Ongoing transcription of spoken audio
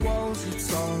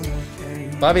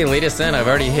Bobby, lead us in. I've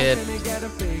already hit.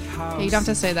 Hey, you don't have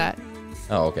to say that.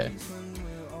 Oh, okay.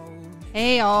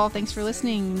 Hey, all. Thanks for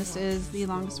listening. This is The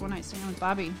Longest One Night Stand with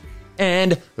Bobby.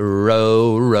 And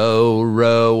row, row,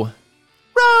 row,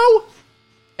 row.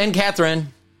 And Catherine.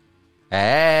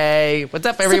 Hey, what's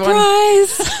up, everyone?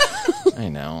 Surprise! I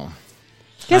know.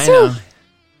 Guess I know. who?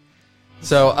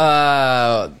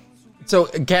 So,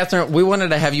 Catherine, we wanted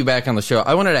to have you back on the show.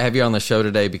 I wanted to have you on the show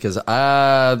today because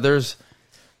there's,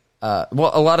 a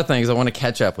lot of things I want to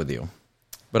catch up with you.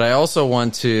 But I also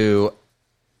want to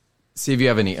see if you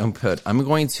have any input. I'm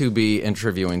going to be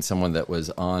interviewing someone that was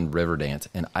on Riverdance,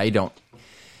 and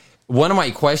one of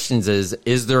my questions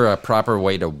is there a proper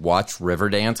way to watch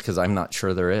Riverdance? Because I'm not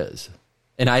sure there is.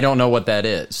 And I don't know what that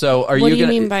is. So What do you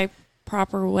mean by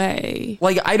proper way?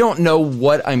 Like, I don't know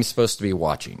what I'm supposed to be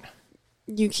watching.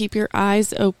 You keep your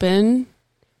eyes open.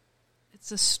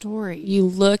 It's a story. You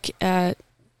look at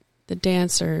the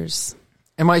dancers.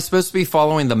 Am I supposed to be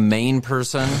following the main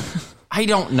person? I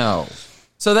don't know.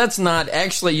 So that's not...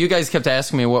 Actually, you guys kept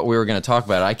asking me what we were going to talk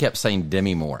about. I kept saying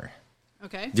Demi Moore.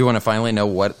 Okay. Do you want to finally know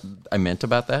what I meant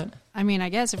about that? I mean, I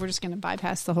guess if we're just going to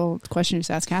bypass the whole question,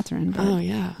 just ask Catherine. But... Oh,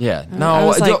 yeah. Yeah. I No,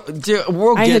 was like,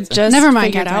 we'll I get... had just Never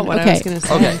mind, figured out Catherine. what I Okay. was going to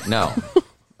say. Okay, no.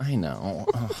 I know.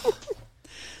 Ugh.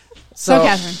 So,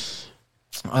 Catherine.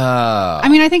 Uh, I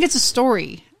mean, I think it's a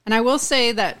story. And I will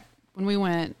say that when we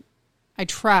went, I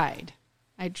tried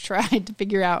to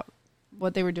figure out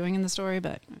what they were doing in the story,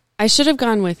 but I should have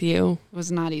gone with you. it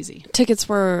was not easy.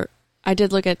 I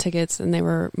did look at tickets, and they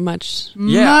were much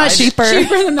Much cheaper.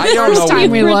 than the I don't first know.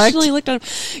 time we originally looked. looked at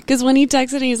him. Because when he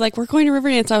texted and he's like, we're going to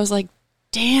Riverdance, I was like,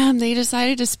 damn, they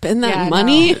decided to spend that Yeah,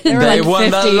 money? no. They were they like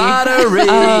won 50. the lottery.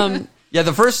 Um, Yeah,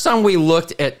 the first time we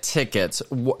looked at tickets,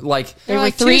 like... They were were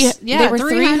like three- they were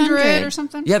 300 300 or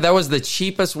something. Yeah, that was the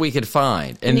cheapest we could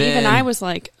find. And then, even I was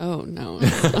like, oh, no.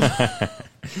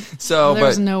 So, There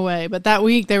was but... no way. But that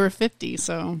week they were 50,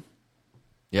 so...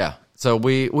 Yeah. So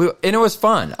we and it was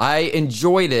fun. I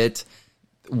enjoyed it.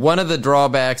 One of the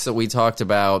drawbacks that we talked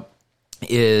about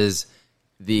is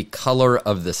the color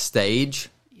of the stage.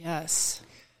 Yes.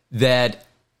 That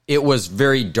it was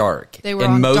very dark. They were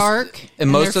on dark.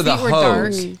 And most their of the feet were dark.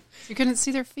 hoes. You couldn't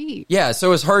see their feet. Yeah, so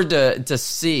it was hard to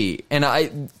see.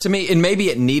 And to me, and maybe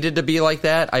it needed to be like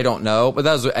that. I don't know. But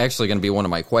that was actually going to be one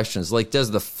of my questions. Like,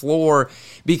 does the floor,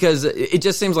 because it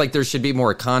just seems like there should be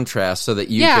more contrast so that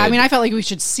you Yeah, could, I mean, I felt like we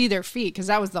should see their feet because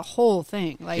that was the whole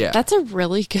thing. Like, Yeah. That's a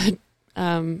really good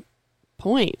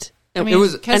point. I mean, It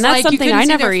was- 'cause, And that's like, you something couldn't I see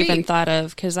never their even feet. thought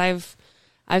of because I've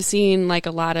seen like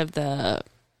a lot of the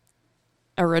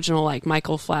original like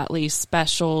Michael Flatley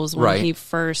specials when Right. he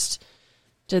first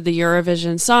did the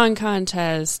Eurovision Song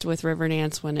Contest with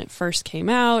Riverdance when it first came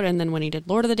out, and then when he did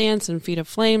Lord of the Dance and Feet of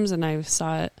Flames, and I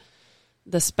saw it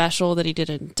the special that he did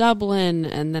in Dublin,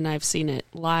 and then I've seen it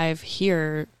live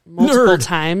here multiple Nerd.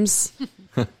 times.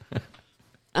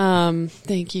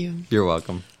 Thank you. You're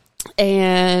welcome.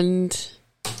 And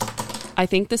I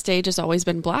think the stage has always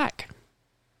been black.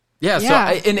 Yeah, Yeah,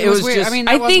 and it was weird. just... I mean,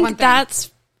 that I was one think thing.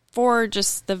 that's for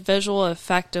just the visual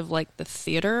effect of like the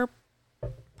theater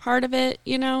part of it,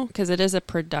 you know, because it is a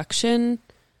production.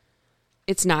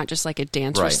 It's not just like a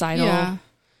dance Right. recital. Yeah.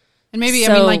 And maybe, I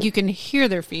So- mean, like you can hear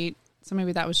their feet. So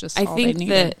maybe that was just I all think they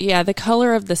that needed. the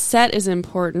color of the set is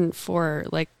important for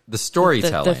like the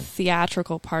storytelling. the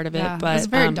theatrical part of it. Yeah, But it's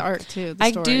very dark too. The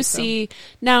I story, do so. see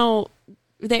now.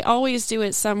 They always do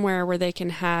it somewhere where they can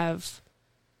have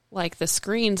like the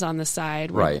screens on the side.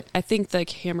 Where Right. I think the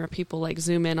camera people like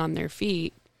zoom in on their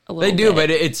feet a little They do, bit. but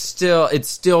it's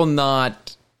still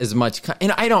not as much.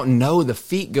 And I don't know. The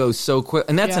feet go so quick,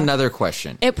 and that's Yeah. another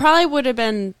question. It probably would have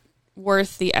been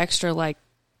worth the extra, like,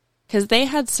 because they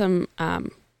had some.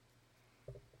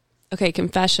 Okay,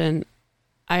 confession.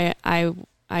 I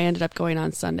ended up going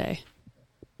on Sunday.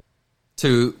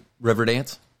 To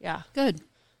Riverdance. Yeah, Good.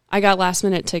 I got last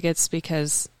minute tickets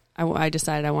because I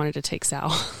decided I wanted to take Sal.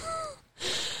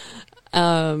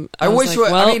 I was wish like, you-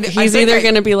 I well, mean, I he's think either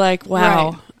going to be like,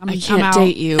 "Wow, Right. I I'm can't out."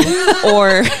 date you,"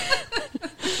 or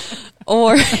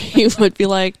or he would be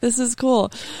like, "This is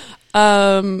cool."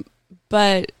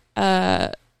 But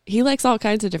he likes all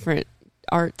kinds of different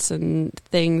arts and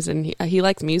things, and he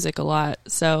likes music a lot.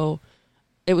 So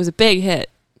it was a big hit.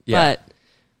 Yeah. But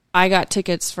I got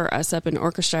tickets for Us Up in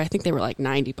Orchestra. I think they were like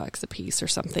 $90 a piece or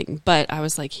something. But I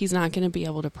was like, he's not going to be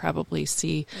able to probably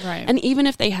see. Right. And even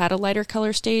if they had a lighter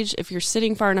color stage, if you're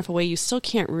sitting far enough away, you still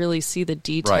can't really see the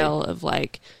detail of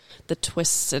like the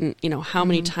twists and, you know, how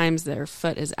many times their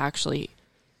foot is actually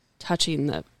touching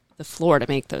the floor to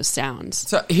make those sounds.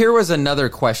 So here was another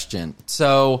question.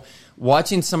 So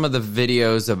watching some of the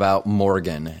videos about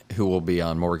Morgan, who will be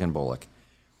on Morgan Bullock,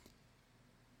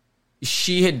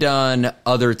 she had done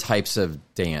other types of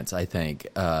dance, I think,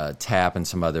 tap and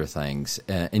some other things.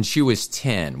 And she was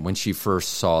 10 when she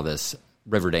first saw this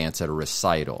river dance at a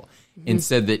recital and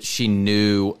said that she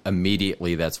knew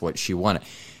immediately that's what she wanted.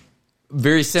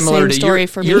 Very similar Same to story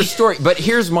for me. your story. But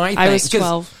here's my thing. I was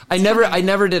 12. I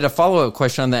never did a follow-up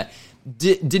question on that.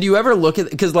 Did you ever look at,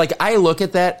 because like I look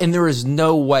at that and there is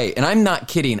no way, and I'm not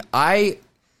kidding, I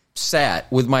sat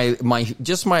with my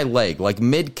leg, like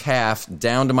mid-calf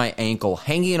down to my ankle,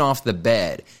 hanging off the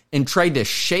bed, and tried to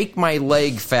shake my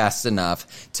leg fast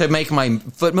enough to make my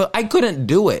foot move. I couldn't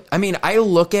do it. I mean, I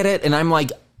look at it and I'm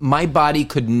like, my body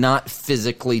could not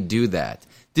physically do that.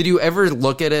 Did you ever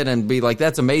look at it and be like,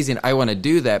 that's amazing, I want to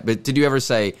do that, but did you ever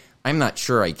say, I'm not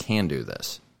sure I can do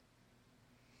this?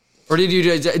 Or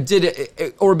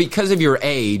or because of your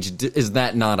age, is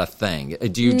that not a thing?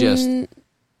 Do you just...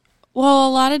 Well,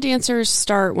 a lot of dancers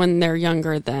start when they're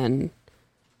younger than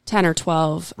 10 or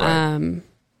 12. Right.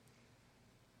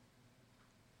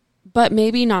 But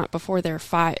maybe not before they're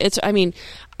 5.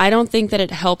 I don't think that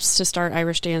it helps to start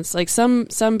Irish dance. Like some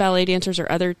ballet dancers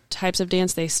or other types of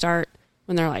dance, they start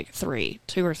when they're like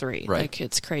 2 or 3. Right. Like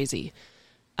it's crazy.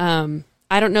 I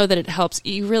don't know that it helps.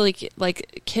 You really,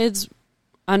 like kids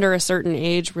under a certain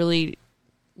age really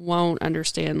won't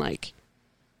understand like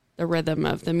the rhythm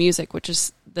of the music, which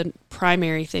is the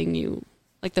primary thing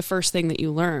the first thing that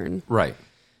you learn. Right.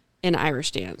 In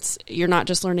Irish dance. You're not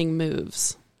just learning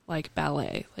moves like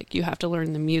ballet. Like you have to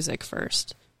learn the music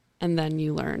first, and then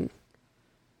you learn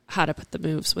how to put the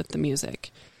moves with the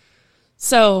music.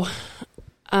 So,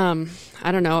 I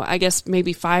don't know. I guess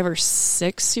maybe 5 or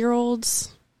 6 year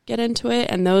olds get into it,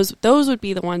 and those would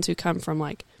be the ones who come from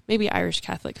like maybe Irish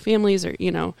Catholic families, or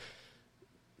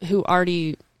who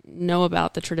already know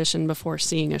about the tradition before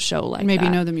seeing a show like maybe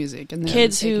that. Know the music, and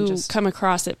Kids who come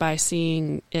across it by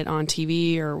seeing it on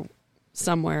TV or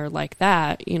somewhere like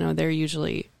that, they're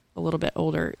usually a little bit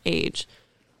older age.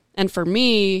 And for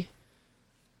me,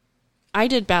 I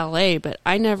did ballet, but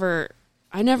I never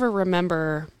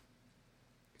remember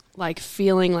like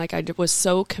feeling like I was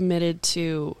so committed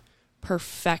to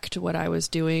perfect what I was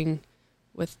doing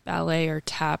with ballet or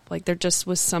tap. Like there just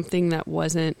was something that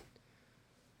wasn't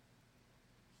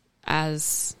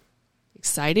as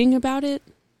exciting about it.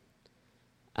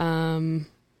 But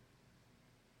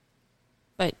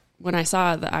when I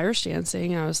saw the Irish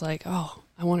dancing, I was like, oh,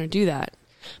 I want to do that.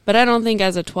 But I don't think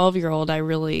as a 12-year-old I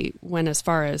really went as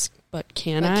far as, but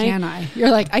can I? You're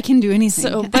like, I can do anything.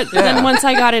 So, but then once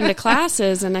I got into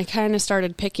classes and I kind of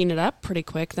started picking it up pretty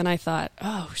quick, then I thought,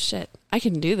 oh shit, I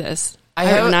can do this.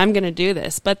 And I'm going to do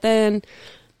this. But then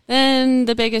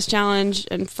the biggest challenge,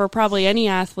 and for probably any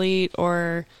athlete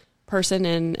or person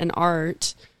in an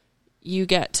art, you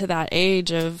get to that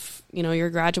age of, you're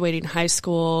graduating high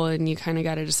school and you kind of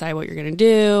got to decide what you're going to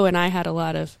do. And I had a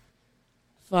lot of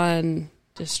fun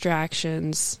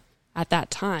distractions at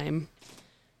that time.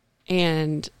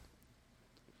 And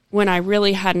when I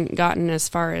really hadn't gotten as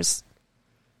far as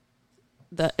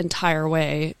the entire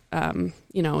way,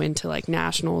 into like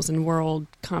nationals and world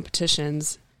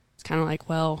competitions, it's kind of like,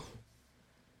 well,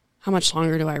 how much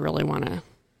longer do I really want to,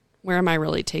 where am I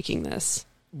really taking this?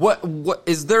 What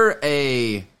is there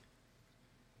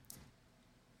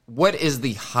what is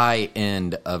the high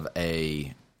end of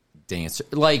a dancer?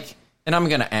 Like, and I'm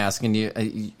going to ask, and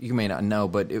you may not know,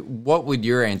 but what would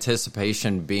your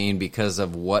anticipation be because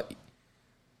of what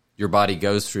your body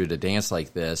goes through to dance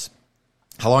like this?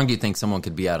 How long do you think someone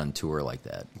could be out on tour like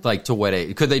that? Like, to what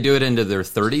age? Could they do it into their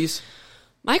 30s?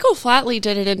 Michael Flatley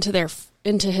did it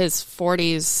into his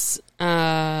 40s,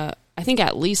 I think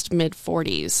at least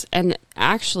mid-40s. And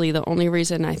actually, the only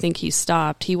reason I think he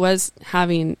stopped, he was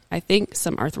having, I think,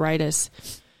 some arthritis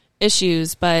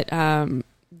issues, but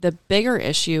the bigger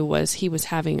issue was he was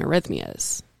having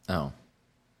arrhythmias. Oh.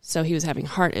 So he was having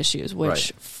heart issues,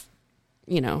 which,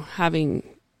 right. Having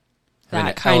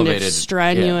that kind of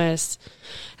strenuous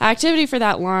activity for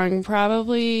that long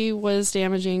probably was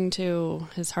damaging to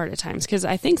his heart at times. Because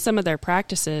I think some of their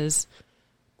practices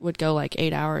would go like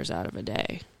 8 hours out of a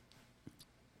day.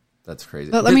 That's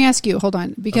crazy. But let me ask you, hold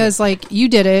on, because like you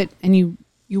did it and you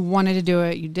wanted to do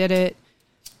it, you did it.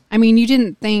 I mean, you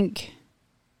didn't think,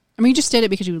 you just did it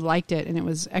because you liked it and it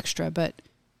was extra. But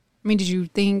did you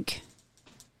think?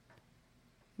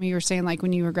 You were saying like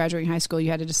when you were graduating high school, you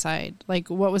had to decide. Like,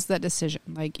 what was that decision?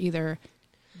 Like, either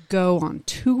go on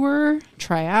tour,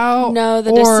 try out. No,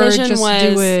 the decision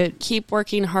was keep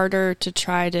working harder to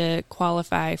try to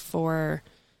qualify for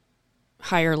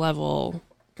higher level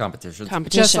competitions.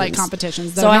 Just like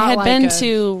competitions. So I had been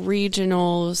to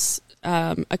regionals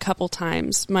a couple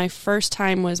times. My first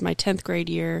time was my 10th grade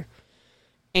year,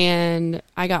 and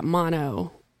I got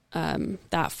mono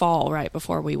that fall right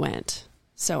before we went.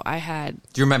 So I had.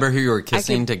 Do you remember who you were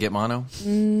kissing to get mono?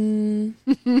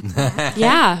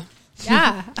 Yeah.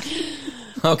 Yeah.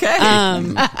 Okay.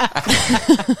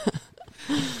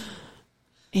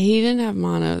 He didn't have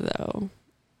mono though.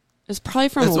 It's probably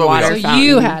from That's a what we water are. So fountain.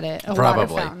 you had it. A water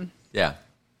Probably. fountain. Yeah.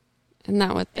 Isn't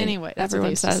that what Anyway, that's what everyone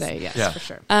they used to says? say. Yes, Yeah. for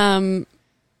sure.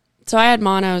 So I had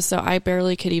mono, so I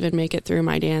barely could even make it through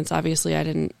my dance. Obviously, I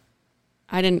didn't.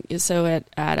 So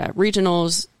at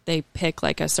regionals, they pick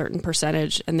like a certain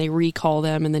percentage and they recall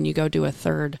them, and then you go do a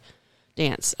third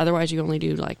dance. Otherwise, you only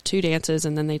do like 2 dances,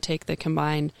 and then they take the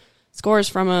combined scores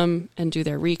from them and do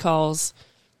their recalls.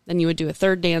 Then you would do a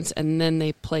third dance, and then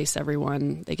they place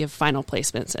everyone. They give final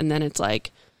placements, and then it's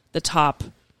like the top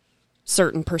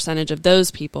certain percentage of those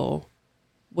people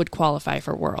would qualify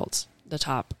for worlds. The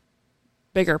top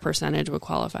bigger percentage would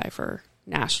qualify for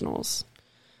nationals.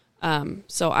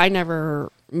 So I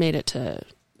never made it to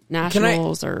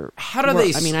nationals or how do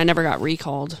they? I mean, I never got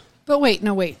recalled. But wait.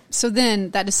 So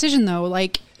then that decision though,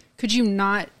 like, could you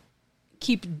not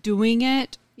keep doing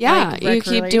it? Yeah, like, you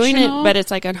keep doing it, recreational? but it's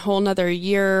like a whole nother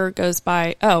year goes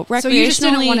by. Oh, recreationally, So you just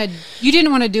didn't want to. You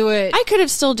didn't want to do it. I could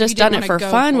have still just You done didn't it for wanna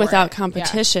go fun for without it.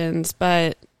 competitions,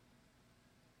 but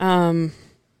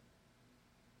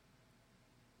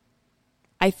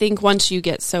I think once you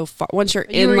get so far, once you're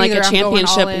You in were like a either, I'm going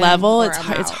championship all in level, or it's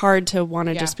I'm it's out. hard to want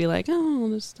to Yeah. just be like, oh, I'll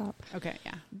just stop. Okay.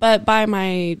 Yeah. But by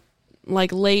my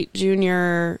like late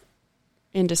junior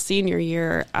into senior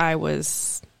year, I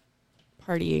was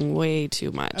partying way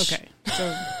too much. Okay.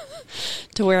 So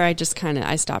To where I just kind of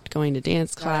I stopped going to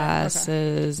dance Got it. Okay.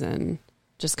 classes and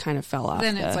just kind of fell off.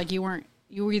 then it's like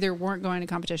you either weren't going to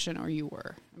competition or you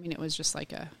were. I mean, it was just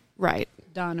like a right.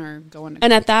 done or going to.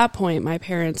 And at that point, my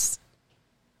parents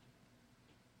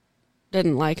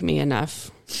didn't like me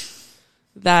enough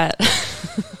that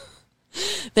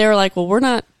they were like, well, we're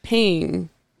not paying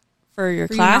for your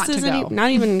For you not classes, to go. not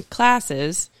even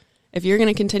classes. If you're going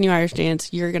to continue Irish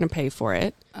dance, you're going to pay for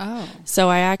it. Oh. So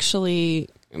I actually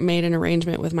made an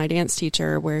arrangement with my dance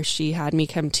teacher where she had me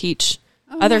come teach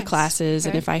other nice. classes.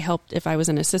 Okay. And if I was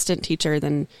an assistant teacher,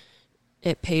 then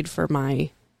it paid for my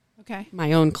Okay.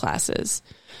 own classes.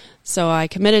 So I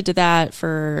committed to that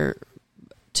for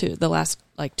the last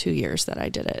like 2 years that I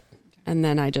did it. And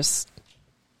then I just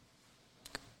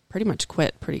pretty much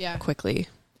quit pretty quickly.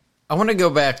 I want to go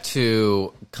back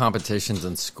to competitions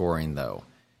and scoring, though.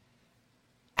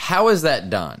 How is that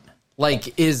done?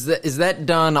 Like, is that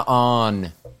done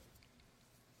on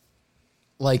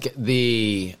like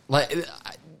I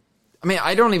mean,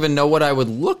 I don't even know what I would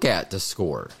look at to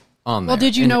score on there. Well,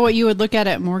 did you And- know what you would look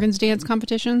at Morgan's dance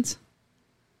competitions?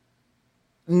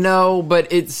 No,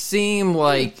 but it seemed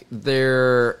like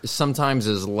there sometimes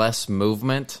is less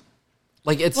movement.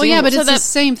 Like it's Well, yeah, but so it's the the-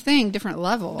 same thing, different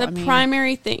level. The I mean,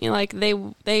 primary thing, like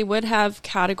they would have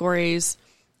categories,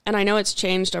 and I know it's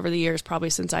changed over the years, probably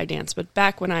since I danced, but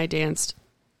back when I danced,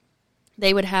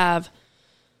 they would have,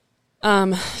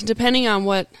 depending on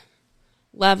what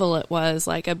level it was,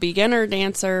 like a beginner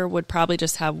dancer would probably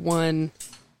just have one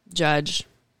judge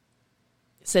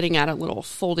sitting at a little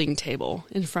folding table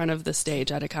in front of the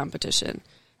stage at a competition,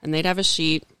 and they'd have a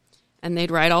sheet, and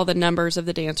they'd write all the numbers of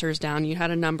the dancers down. You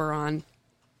had a number on.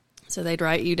 So they'd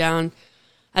write you down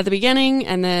at the beginning,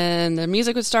 and then the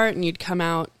music would start, and you'd come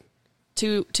out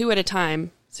two at a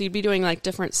time. So you'd be doing like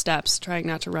different steps, trying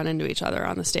not to run into each other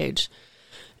on the stage.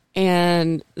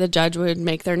 And the judge would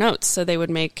make their notes. So they would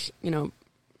make,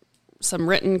 some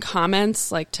written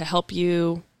comments like to help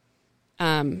you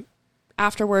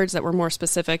afterwards that were more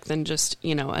specific than just,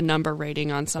 a number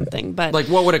rating on something. But like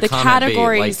what would a the comment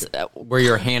categories, be? Like where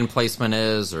your hand placement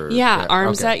is, or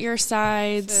arms okay. at your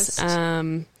sides.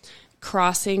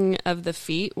 Crossing of the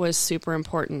feet was super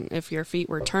important. If your feet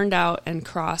were turned out and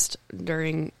crossed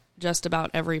during just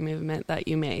about every movement that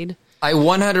you made. I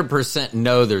 100%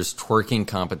 know there's twerking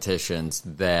competitions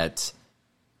that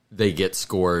they get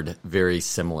scored very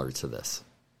similar to this.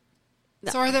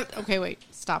 So okay, wait,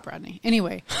 stop, Rodney.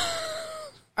 Anyway,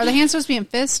 are the hands supposed to be in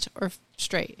fist or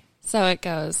straight? So it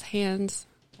goes hands,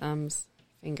 thumbs,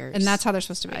 fingers. And that's how they're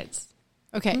supposed to be. sides.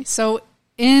 Okay, so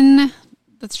in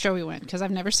the show we went, because I've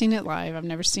never seen it live. I've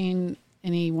never seen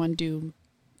anyone do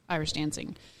Irish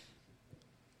dancing.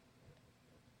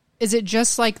 Is it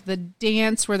just like the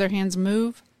dance where their hands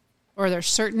move? Or are there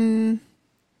certain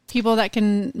people that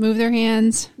can move their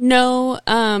hands? No,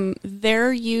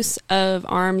 their use of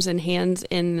arms and hands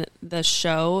in the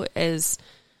show is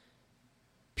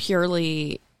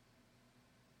purely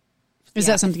Is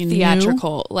that something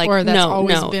theatrical. new? Like or that's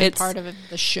always no, been it's part of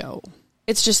the show?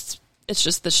 It's just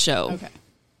the show. Okay.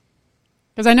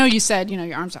 Because I know you said,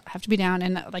 your arms have to be down,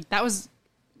 and like that was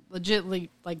legitimately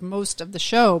like most of the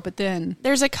show. But then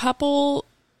there's a couple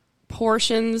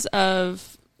portions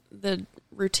of the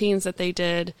routines that they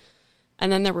did,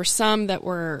 and then there were some that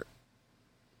were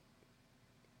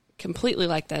completely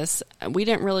like this. We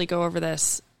didn't really go over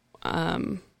this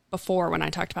before when I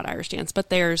talked about Irish dance, but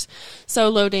there's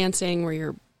solo dancing where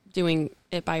you're doing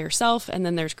it by yourself, and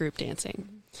then there's group dancing.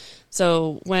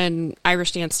 So when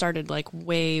Irish dance started, like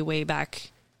way, way back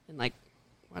in like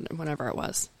whenever it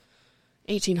was,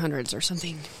 1800s or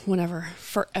something, whenever,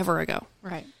 forever ago.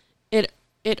 right,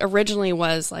 It originally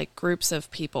was like groups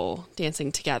of people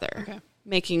dancing together, Okay.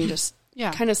 making just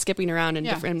Yeah. kind of skipping around in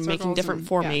different, making circles different and-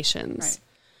 formations. right.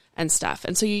 And stuff.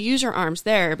 And so you use your arms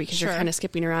there because you're Sure. kind of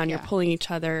skipping around, you're Yeah. pulling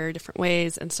each other different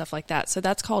ways and stuff like that. So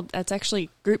that's actually,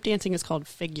 group dancing is called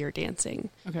figure dancing.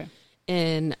 Okay,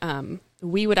 And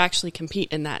we would actually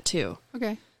compete in that too.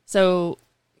 okay, So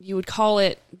you would call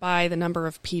it by the number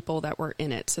of people that were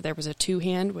in it. So there was a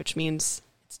 2-hand, which means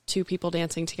it's 2 people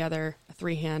dancing together, a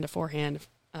 3-hand, a 4-hand,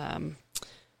 and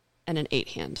an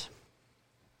 8-hand.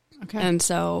 okay. And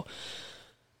so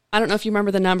I don't know if you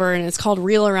remember the number, and it's called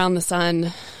Reel Around the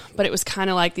Sun, but it was kind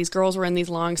of like these girls were in these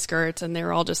long skirts and they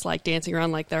were all just like dancing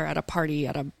around like they're at a party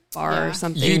at a bar Yeah. or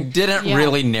something. You didn't Yeah.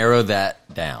 really narrow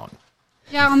that down.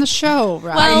 Yeah, on the show,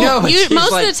 right? well, I know, but she's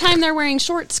most like- of the time they're wearing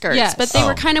short skirts, Yes. but they Oh.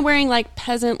 were kind of wearing like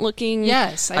peasant looking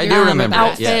yes, I do remember it,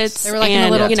 outfits. yes. They were like in a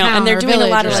and, little and town they're or doing a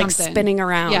lot of village or like something. spinning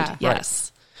around. Yeah.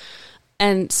 Yes.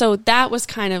 And so that was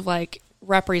kind of like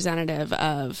representative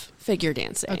of figure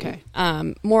dancing. Okay.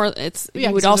 More, Yeah, you 'cause would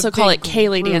it was also a call big it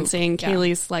Cayley group. dancing. Yeah.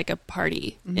 Cayley's like a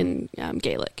party in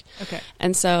Gaelic. Okay.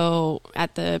 And so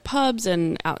at the pubs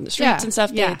and out in the streets Yeah, and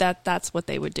stuff, yeah. that's what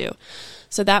they would do.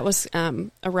 So that was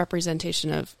a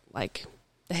representation of like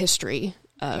the history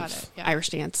Got of it, yeah. Irish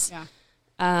dance. Yeah.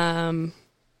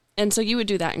 And so you would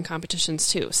do that in competitions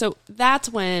too. So that's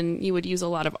when you would use a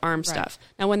lot of arm stuff.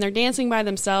 Now, when they're dancing by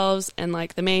themselves and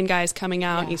like the main guy's coming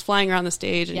out and he's flying around the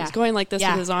stage and Yeah. he's going like this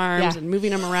Yeah. with his arms Yeah. and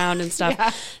moving them around and stuff,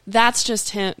 Yeah. that's just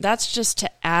him. That's just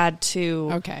to add to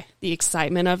Okay. the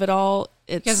excitement of it all.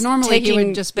 It's Because normally he taking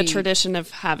would just the be- tradition of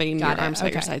having Got your it. arms by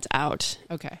your Okay. sides out.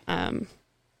 Okay. Um,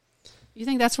 You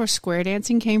think that's where square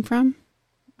dancing came from?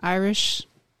 Irish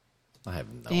I have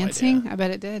no dancing? idea. I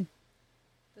bet it did.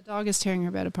 The dog is tearing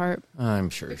her bed apart. I'm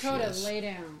sure she is. lay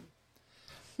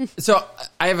down. So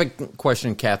I have a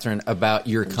question, Catherine, about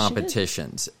your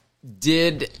competitions.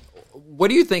 What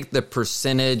do you think the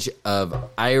percentage of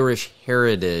Irish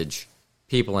heritage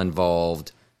people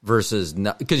involved versus,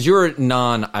 because you're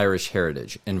non-Irish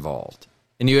heritage involved,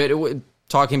 and you had,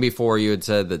 talking before, you had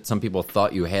said that some people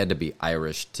thought you had to be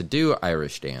Irish to do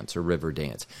Irish dance or river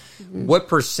dance. Mm-hmm. What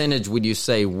percentage would you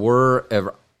say were of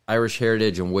Irish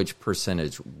heritage and which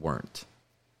percentage weren't?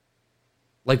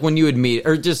 Like when you would meet,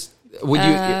 or just would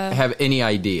you have any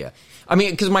idea? I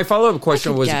mean, because my follow-up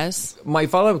question was, guess. my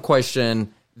follow-up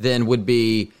question then would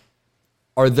be,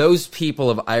 are those people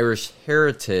of Irish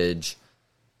heritage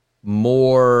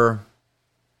more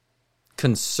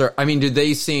concerned? I mean, do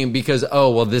they seem, because,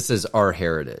 oh, well, this is our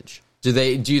heritage. Do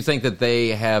you think that they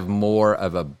have more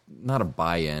of a, not a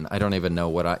buy-in, I don't even know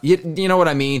what you know what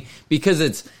I mean? Because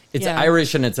it's Yeah.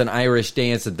 Irish and it's an Irish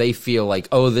dance that they feel like,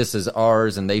 oh, this is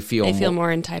ours, and they feel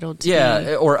more entitled to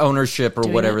yeah, or ownership or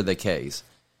doing whatever it. the case.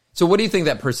 So what do you think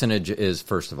that percentage is,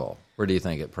 first of all? Where do you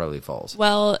think it probably falls?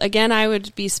 Well, again, I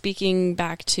would be speaking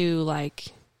back to like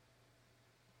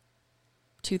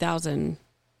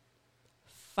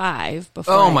 2005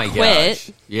 before Oh I my quit.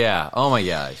 gosh. Yeah. Oh my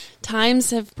gosh.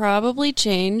 Times have probably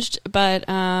changed, but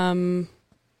I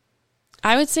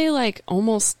would say like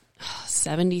almost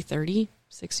 70-30,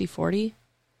 60-40.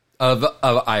 Of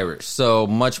Irish. So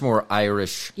much more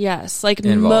Irish. Yes, like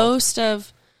Involved. most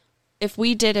of, if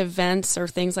we did events or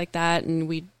things like that, and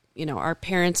we, our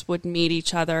parents would meet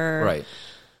each other, Right.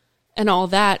 and all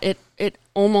that, it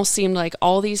almost seemed like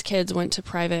all these kids went to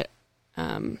private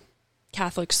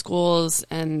Catholic schools,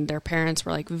 and their parents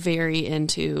were like very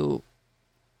into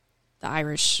the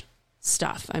Irish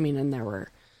stuff. I mean, and there were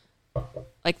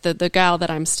like the gal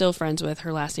that I'm still friends with,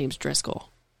 her last name's Driscoll.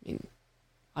 I mean,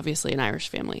 obviously an Irish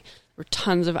family. There were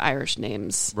tons of Irish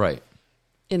names Right.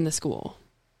 in the school.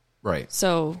 Right.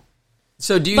 So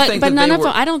So do you but think but that none they of were,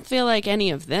 them, I don't feel like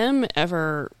any of them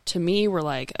ever to me were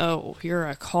like, oh, you're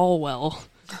a Caldwell.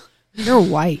 You're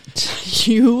white.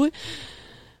 You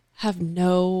have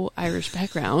no Irish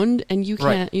background and you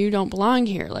Right. can't, you don't belong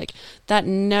here. Like that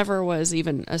never was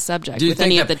even a subject do you with think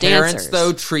any the of the parents, dancers.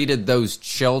 though, treated those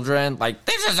children like,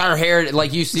 this is our heritage?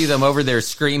 Like you see them over there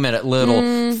screaming at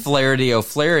little Flaherty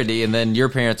O'Flaherty, and then your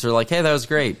parents are like, hey, that was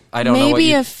great. I don't know what Maybe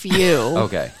you... a few.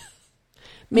 Okay.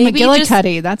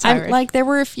 McGillicuddy, that's I'm, Irish. like there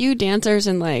were a few dancers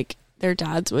and like their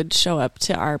dads would show up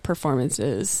to our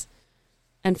performances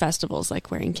and festivals like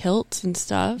wearing kilts and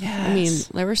stuff. I mean, Yes.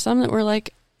 there were some that were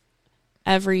like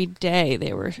every day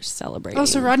they were celebrating. Oh,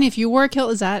 so Rodney, if you wore a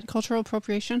kilt, is that cultural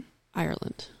appropriation?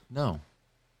 Ireland. No.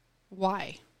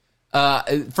 Why?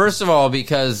 First of all,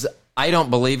 because I don't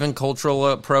believe in cultural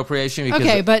appropriation. Because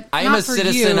Okay, but I am not a for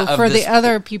citizen you, of for this. the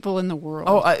other people in the world.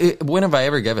 Oh, when have I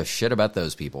ever give a shit about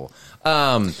those people?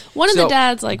 One of the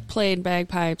dads like played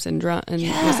bagpipes and drum and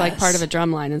was like part of a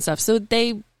drum line and stuff. So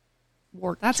they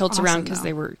wore That's kilts around awesome, because though.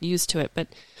 they were used to it. But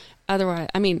otherwise,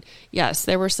 I mean, yes,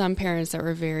 there were some parents that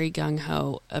were very gung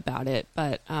ho about it.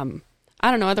 But I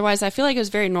don't know. Otherwise, I feel like it was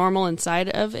very normal inside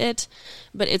of it.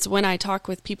 But it's when I talk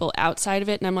with people outside of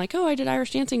it and I'm like, oh, I did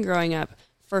Irish dancing growing up.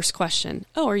 First question.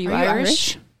 Oh, are you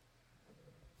Irish?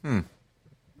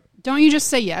 Don't you just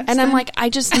say yes? And I'm then? like, I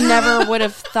just never would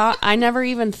have thought, I never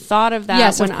even thought of that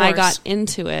Yes, of when I course. got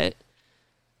into it.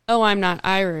 Oh, I'm not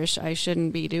Irish. I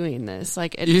shouldn't be doing this.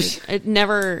 Like, it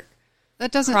never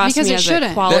that doesn't crossed because me it as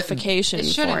shouldn't. a qualification It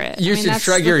shouldn't. for it. You I mean, should that's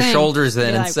shrug the your thing. shoulders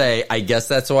then Be and like- say, I guess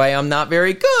that's why I'm not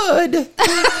very good.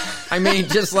 I mean,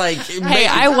 just like, Hey,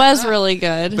 I was really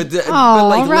good. but Oh,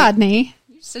 like, Rodney,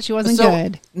 you said she wasn't so-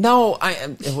 good. No,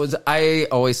 I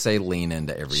always say lean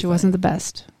into everything. She wasn't the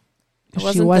best.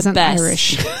 wasn't She the wasn't best.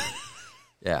 Irish.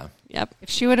 Yeah. Yep. If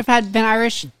she would have been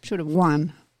Irish, she would have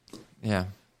won. Yeah.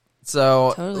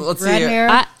 So Totally. let's Red see.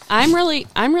 hair. I'm really,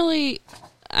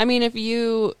 I mean, if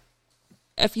you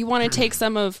want to take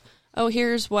some of, oh,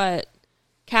 here's what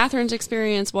Catherine's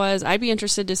experience was, I'd be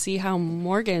interested to see how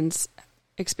Morgan's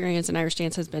experience in Irish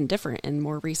dance has been different in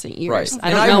more recent years. Right. I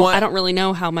And don't I know. want- I don't really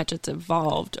know how much it's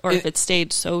evolved or if It- it's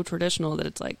stayed so traditional that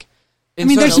it's like, I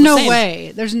mean, so- there's still the no same.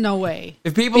 way. There's no way.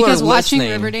 If people because are watching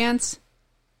listening, Riverdance,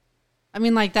 I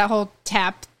mean, like that whole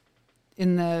tap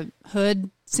in the hood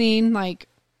scene, like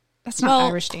that's not Well,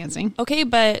 Irish dancing. okay,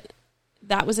 but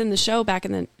that was in the show back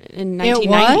in 1990.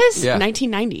 was? Yeah.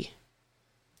 1990.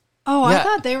 Oh, Yeah. I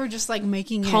thought they were just like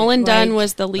making it. Colin Dunn like-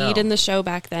 was the lead No. in the show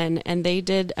back then, and they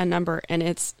did a number, and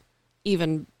it's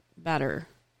even better.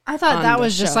 I thought on that the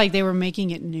was just show. like they were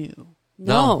making it new.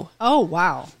 No, Oh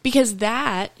wow! because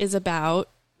that is about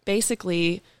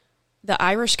basically the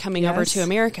Irish coming over Yes. to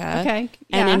America Okay,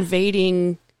 and yeah.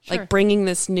 invading, Sure. like bringing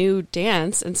this new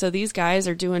dance. And so these guys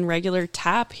are doing regular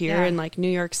tap here Yeah. in like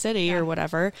New York City Yeah. or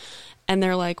whatever. And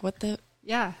they're like, what the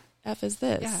Yeah, F is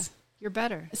this? yeah, you're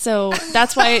better. So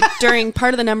that's why during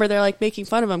part of the number, they're like making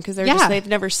fun of them because Yeah. they've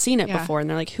never seen it Yeah. before. And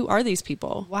they're like, who are these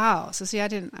people? Wow. So see, I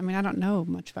don't know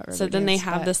much about Riverdance. So then they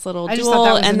have but this little I just thought duel,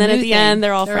 that was a and then new at the thing. end,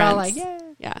 they're all friends. like, yeah.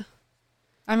 Yeah.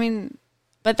 I mean,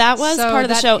 But that was So part of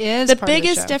the that show. is The part of the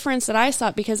biggest show. difference that I saw,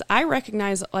 because I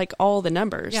recognize like all the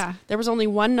numbers. Yeah. There was only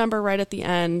one number right at the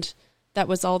end that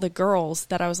was all the girls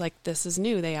that I was like, this is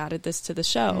new. They added this to the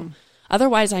show.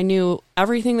 Otherwise, I knew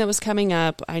everything that was coming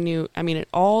up. I mean, it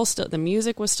all still, the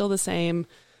music was still the same.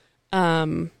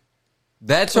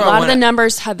 that's A what I lot of want the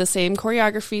numbers had the same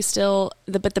choreography still.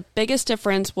 But the biggest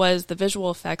difference was the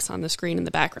visual effects on the screen in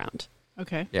the background.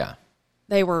 okay. Yeah.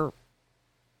 They were,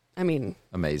 I mean,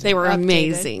 Amazing. they were Updated.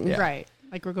 amazing. Yeah. Right.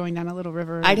 Like we're going down a little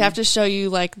river. I'd have to show you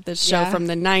like the show Yeah. from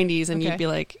the 90s and Okay. you'd be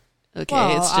like, okay,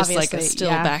 Well, it's just like a obviously, still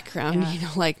yeah. background, Yeah. you know,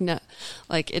 like no,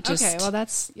 like it just, Okay. Well,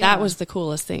 that's yeah. that was the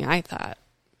coolest thing I thought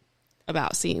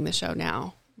about seeing the show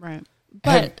now. right.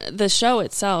 But the show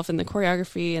itself and the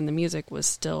choreography and the music was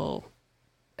still,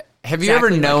 Have you exactly ever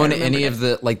like I known remembered any it. of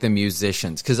the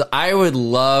musicians? Because I would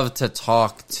love to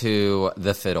talk to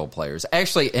the fiddle players.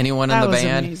 Actually, anyone in That the was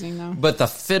band. amazing, though. But the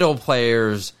fiddle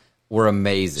players were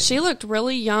amazing. she looked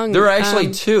really young. There were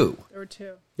actually two. There were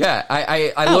two. Yeah,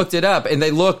 I Oh. looked it up, and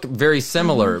they looked very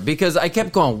similar Mm-hmm. because I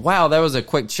kept going, wow, that was a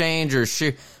quick change, or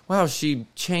she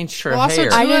changed her Well, also,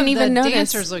 hair. two I didn't of even the notice.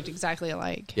 dancers looked exactly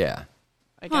alike. Yeah.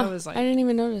 Like Huh, I was like, I didn't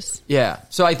even notice. Yeah.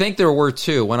 So I think there were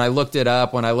two when I looked it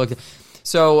up,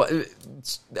 so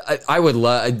I would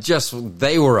love,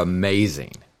 they were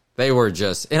amazing. They were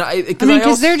just, and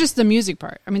because they're just the music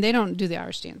part. I mean, they don't do the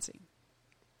Irish dancing.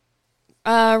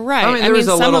 Right. I mean, I there mean, was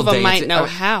a some little of them might dancing. know I-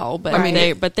 how, but I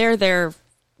mean, but they're there.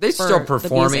 they for still the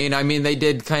performing. music. I mean, they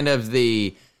did kind of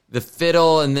the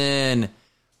fiddle and then,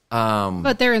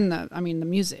 But they're in the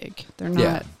music. They're not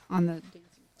Yeah. on the dancing.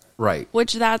 right.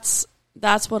 Which that's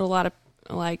what a lot of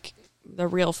like the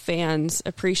real fans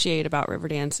appreciate about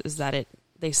Riverdance is that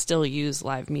they still use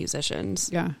live musicians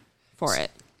Yeah. for it.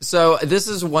 So this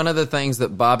is one of the things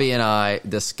that Bobby and I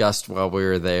discussed while we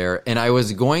were there, and I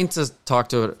was going to talk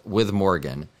to it with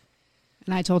Morgan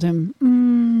And I told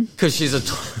him, because she's a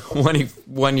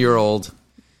 21-year-old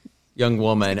young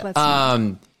woman. Let's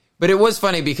not. But it was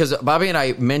funny because Bobby and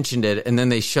I mentioned it, and then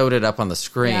they showed it up on the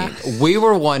screen. Yeah. We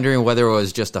were wondering whether it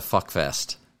was just a fuck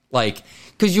fest, like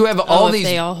because you have all if these.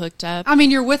 they all hooked up. I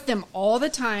mean, you're with them all the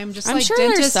time, just I'm like sure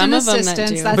there's dentists some and of them that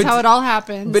assistants. do. That's But- how it all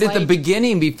happens. But at the Like-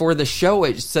 beginning, before the show,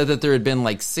 it said that there had been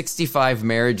like 65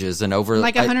 marriages and over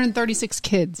like 136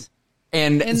 kids.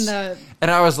 and in the-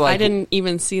 and I was like, I didn't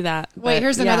even see that. Wait, but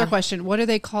here's yeah. another question. What do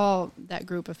they call that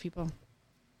group of people?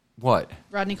 what?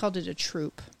 Rodney called it a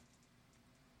troop.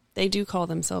 They do call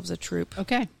themselves a troop.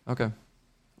 Okay. Okay.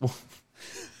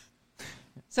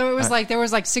 So it was like there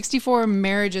was like 64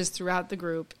 marriages throughout the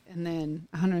group and then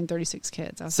 136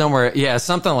 kids. I was Somewhere, yeah,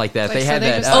 something like that. Like, they so had they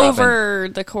that just- up and- Over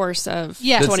the course of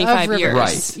yes, 25 of years.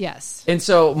 Rivers. Right. Yes. And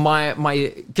so my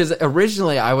because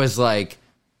originally I was like,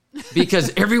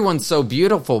 because everyone's so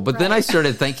beautiful, but then I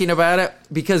started thinking about it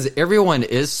because everyone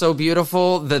is so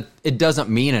beautiful that it doesn't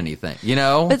mean anything, you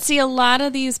know? But see, a lot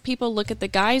of these people look at the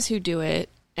guys who do it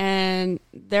and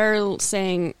they're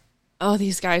saying, oh,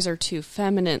 these guys are too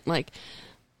feminine. Like,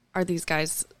 are these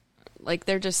guys, like,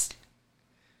 they're just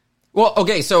Well,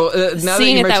 okay, so now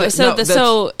seeing that you it that way. mention- So, no, that's-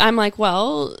 so I'm like,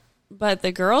 well, but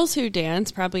the girls who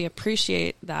dance probably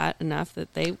appreciate that enough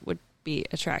that they would be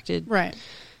attracted. Right.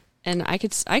 And I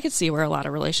could see where a lot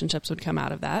of relationships would come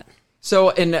out of that.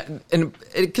 So, and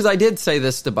because I did say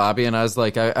this to Bobby, and I was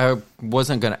like, I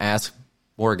wasn't going to ask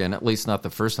Morgan, at least not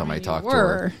the first time I talked to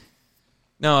her.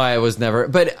 No, I was never.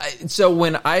 But so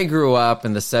when I grew up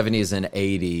in the 70s and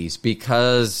 80s,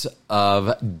 because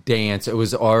of dance, it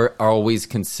was always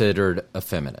considered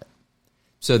effeminate.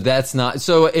 So that's not.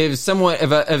 So if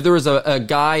there was a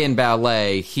guy in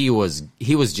ballet, he was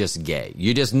just gay.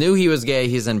 You just knew he was gay.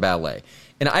 He's in ballet,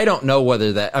 and I don't know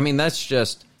whether that. I mean, that's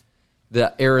just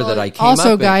the era that I came up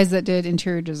Also, in. guys that did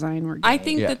interior design were gay. I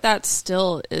think Yeah. that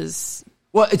still is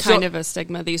Well, it's kind of a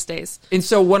stigma these days. And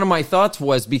so one of my thoughts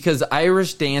was because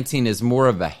Irish dancing is more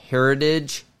of a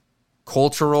heritage,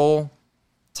 cultural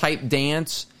type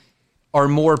dance, are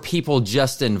more people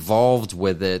just involved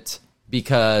with it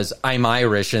because I'm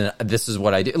Irish and this is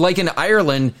what I do. Like in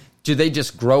Ireland, do they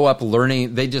just grow up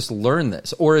learning? They just learn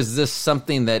this? Or is this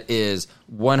something that is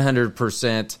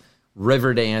 100%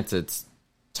 river dance? It's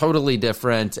totally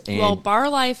different. And Well, bar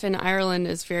life in Ireland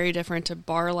is very different to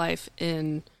bar life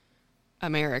in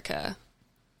America.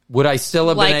 would I still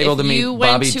have been Like, able if to meet you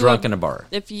went Bobby to drunk in a bar?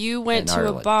 If you went in to a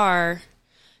Ireland? bar,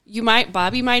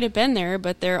 Bobby might have been there,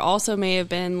 but there also may have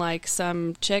been like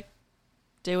some chick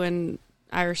doing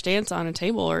Irish dance on a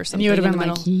table or something. And you would have in been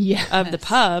the like, middle yes. of the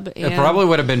pub. It And probably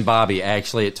would have been Bobby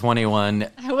actually at 21.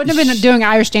 I wouldn't have been doing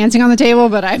Irish dancing on the table,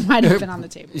 but I might have been on the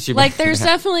table. like there's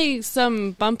definitely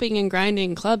some bumping and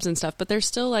grinding clubs and stuff, but there's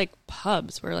still like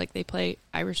pubs where like they play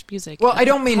Irish music. Well, at I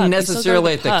don't the mean pub. You still go to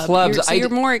necessarily at the pub. clubs. So you're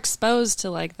more exposed to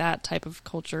like that type of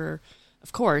culture,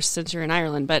 of course, since you're in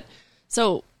Ireland. But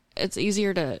so it's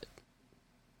easier to,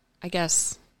 I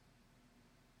guess.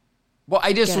 Well,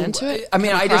 I just, get into it, I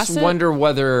mean, come I just across it. wonder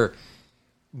whether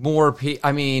more people.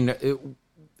 I mean,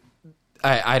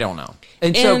 I don't know.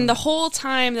 And so, And the whole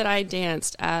time that I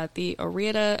danced at the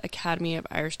Oreada Academy of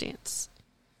Irish Dance,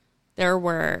 there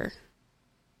were,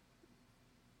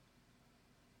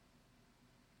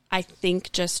 I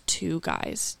think, just two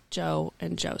guys, Joe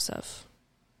and Joseph.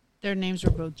 Their names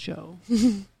were both Joe.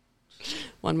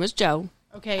 One was Joe.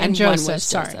 Okay, And and Joseph. one was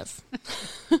Sorry. Joseph.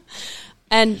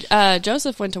 And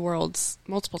Joseph went to Worlds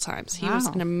multiple times. He was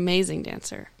Wow. an amazing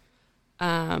dancer.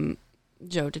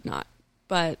 Joe did not.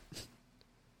 But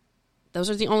those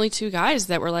are the only two guys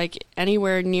that were like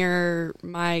anywhere near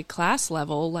my class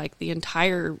level, like the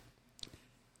entire.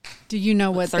 Do you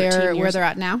know what 13 where years. they're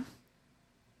at now?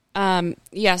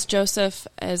 Yes, Joseph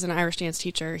is an Irish dance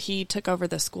teacher. He took over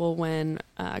the school when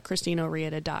Christine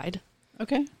Oreada died,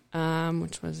 Okay.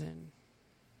 which was in.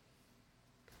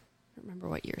 I don't remember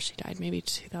what year she died. Maybe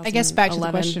 2011. I guess back to the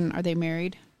question: are they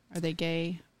married? Are they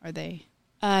gay? Are they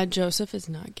Joseph is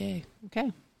not gay.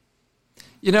 okay?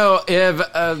 you know, if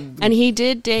And he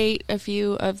did date a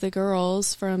few of the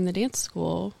girls from the dance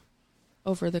school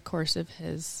over the course of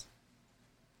his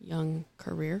young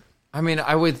career. I mean,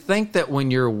 I would think that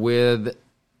when you're with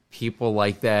people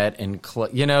like that, and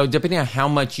you know, depending on how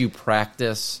much you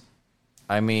practice,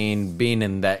 I mean, being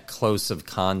in that close of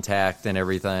contact and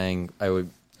everything,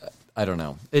 I don't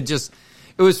know.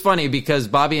 It was funny because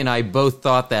Bobby and I both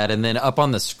thought that, and then up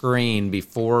on the screen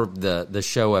before the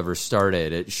show ever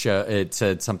started, it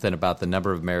said something about the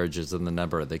number of marriages and the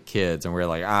number of the kids, and we were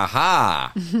like,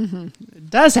 aha! It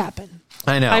does happen.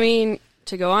 I know. I mean,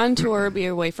 to go on tour, be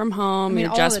away from home, mean,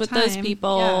 you're all just the with those time,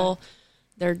 people.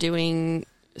 They're doing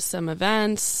some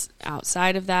events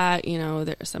outside of that, you know,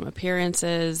 there's some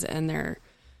appearances, and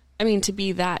I mean, to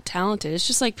be that talented, it's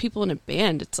just like people in a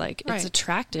band. It's like Right. it's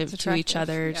attractive to each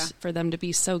other for them to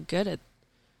be so good at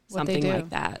What they something do. like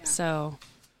that. Yeah. So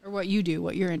Or what you do,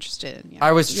 what you're interested in. Yeah.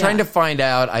 I was trying to find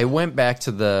out. I went back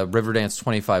to the Riverdance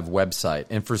 25 website,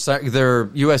 and for some,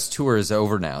 their U.S. tour is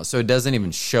over now, so it doesn't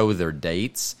even show their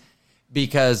dates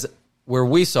because where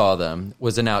we saw them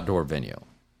was an outdoor venue,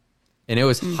 and it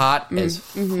was hot as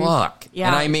fuck. Yeah,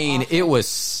 and I it was mean, it was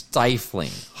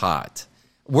stifling hot.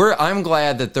 I'm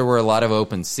glad that there were a lot of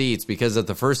open seats because at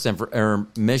the first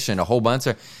intermission, a whole bunch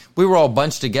of we were all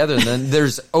bunched together, and then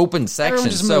there's open sections.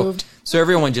 just moved. So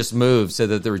everyone just moved so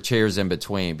that there were chairs in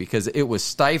between because it was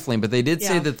stifling. But they did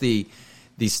say that the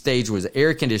stage was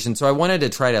air conditioned. So I wanted to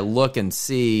try to look and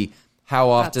see how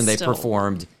often they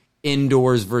performed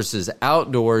indoors versus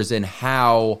outdoors and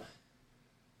how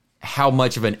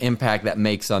much of an impact that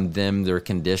makes on them, their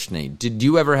conditioning. Did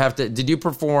you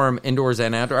perform indoors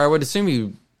and outdoors? I would assume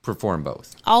you perform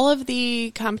both. all of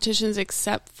the competitions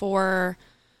except for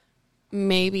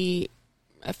maybe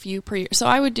a few per year. So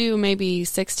I would do maybe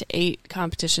 6 to 8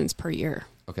 competitions per year.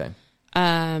 Okay.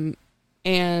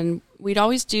 And we'd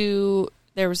always do,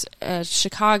 there was a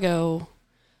Chicago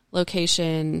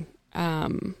location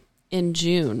in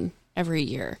June every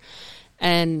year.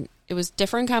 And it was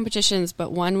different competitions,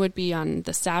 but one would be on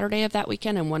the Saturday of that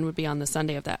weekend and one would be on the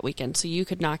Sunday of that weekend. So you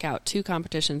could knock out 2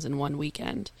 competitions in one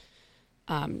weekend.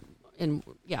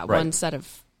 One set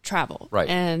of travel. Right.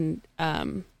 And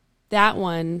that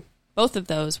one, both of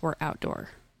those were outdoor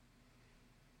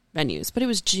venues, but it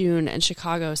was June in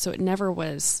Chicago, so it never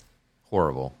was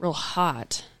Horrible. real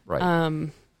hot. Right.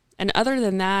 And other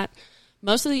than that,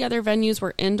 most of the other venues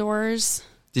were indoors.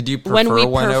 Did you When we prefer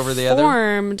one over the other?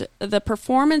 performed, the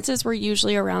performances were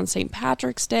usually around St.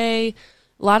 Patrick's Day.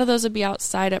 A lot of those would be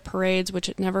outside at parades, which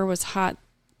it never was hot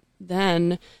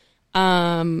then.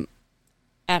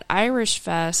 At Irish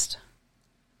Fest,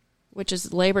 which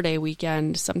is Labor Day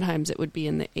weekend, sometimes it would be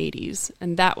in the 80s,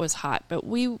 and that was hot. But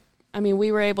we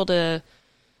were able to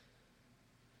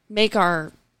make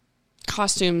our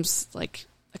costumes like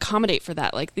accommodate for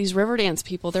that. Like these Riverdance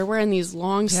people, they're wearing these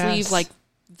long sleeve like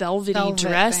velvety Velvet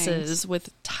dresses things.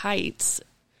 with tights,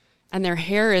 and their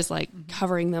hair is like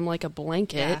covering them like a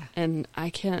blanket. Yeah. And I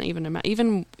can't even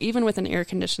imagine, even with an air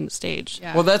conditioned stage.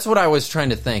 Yeah. Well, that's what I was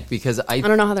trying to think because I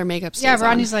don't know how their makeup stays Yeah, on.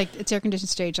 Rodney's like, it's air conditioned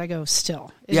stage. I go,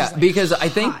 still. It's yeah, just, like, because I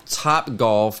think hot. Top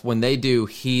Golf, when they do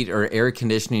heat or air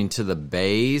conditioning to the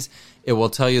bays, it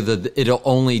will tell you that it'll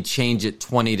only change it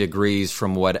 20 degrees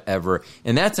from whatever.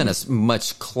 And that's in a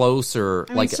much closer...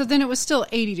 I mean, so then it was still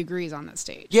 80 degrees on that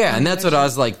stage. Yeah, and that's what I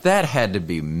was like, that had to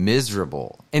be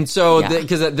miserable. And so,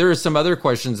 because there are some other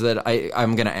questions that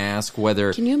I'm going to ask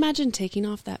whether... Can you imagine taking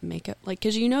off that makeup? Like,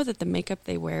 because you know that the makeup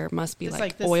they wear must be It's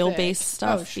like this oil-based thick.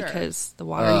 stuff Oh, sure. because the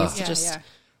water needs to Yeah, just yeah.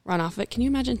 run off of it. Can you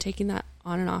imagine taking that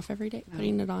on and off every day?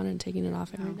 Putting it on and taking it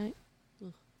off every night?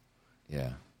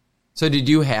 Yeah. So did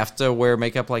you have to wear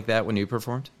makeup like that when you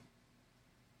performed?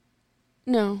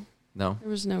 No, No? there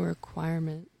was no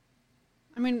requirement.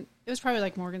 I mean, it was probably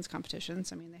like Morgan's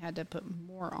competitions. I mean, they had to put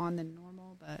more on than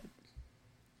normal, but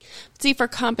See, for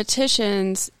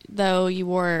competitions, though, you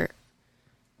wore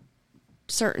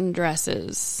certain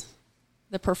dresses.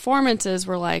 The performances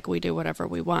were like, we do whatever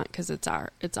we want because it's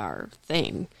our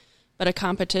thing. But a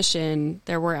competition,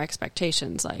 there were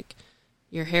expectations like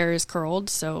your hair is curled,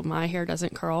 so my hair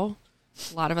doesn't curl.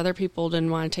 A lot of other people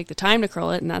didn't want to take the time to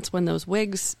curl it, and that's when those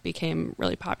wigs became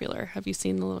really popular. Have you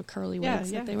seen the little curly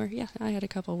wigs that they wear? Yeah, I had a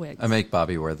couple wigs. I make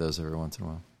Bobby wear those every once in a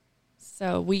while.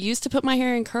 So we used to put my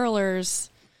hair in curlers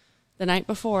the night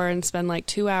before and spend like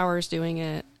 2 hours doing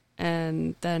it,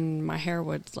 and then my hair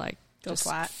would like Go just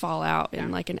flat. fall out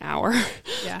in like an hour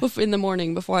Yeah. in the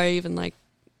morning before I even like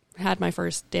had my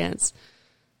first dance.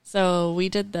 So we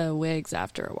did the wigs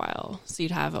after a while. So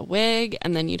you'd have a wig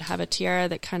and then you'd have a tiara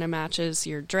that kind of matches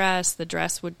your dress. The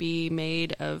dress would be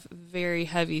made of very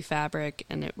heavy fabric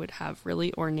and it would have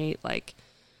really ornate like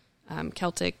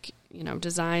Celtic,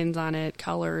 designs on it,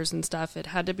 colors and stuff. It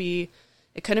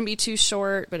couldn't be too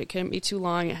short, but it couldn't be too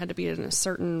long. It had to be in a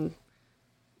certain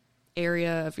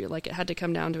area of it had to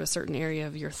come down to a certain area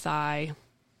of your thigh.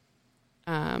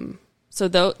 So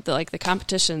the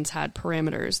competitions had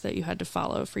parameters that you had to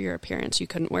follow for your appearance. You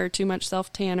couldn't wear too much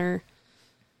self-tanner.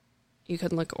 You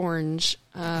couldn't look orange.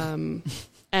 And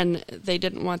they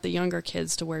didn't want the younger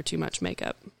kids to wear too much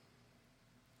makeup.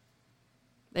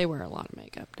 They wear a lot of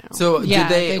makeup now. So Yeah,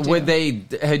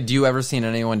 had you ever seen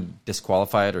anyone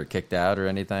disqualified or kicked out or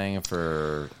anything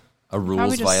for A rules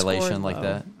Probably just violation scored like low.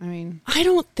 that? I mean, I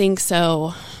don't think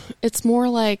so. It's more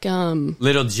like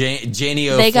Little Janie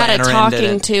they got a O'Flannery talking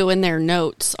didn't- to in their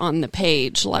notes on the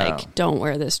page, like, Oh. don't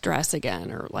wear this dress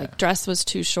again, or like, dress was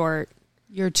too short.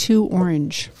 you're too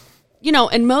orange. You know,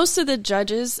 and most of the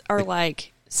judges are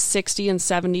like 60 and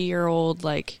 70-year-old,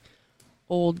 like,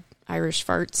 old Irish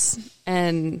farts.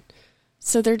 And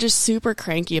so they're just super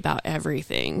cranky about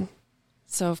everything.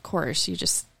 So, of course,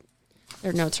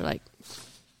 their notes are like,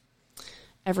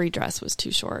 every dress was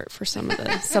too short for some of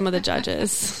the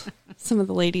judges, some of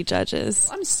the lady judges.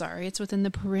 I'm sorry, it's within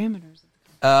the parameters.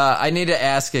 I need to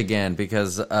ask again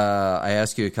because I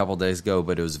asked you a couple days ago,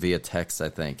 but it was via text, I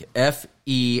think.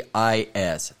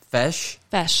 F-E-I-S. Fesh?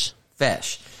 Fesh.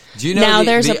 Fesh. Do you know Now,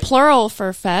 there's the- a plural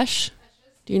for fesh.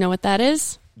 Do you know what that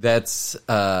is? That's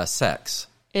sex.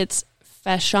 It's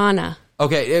feshana.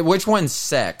 Okay, which one's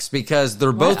sex? Because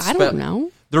they're both I don't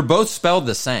know. They're both spelled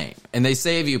the same. And they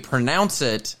say if you pronounce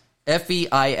it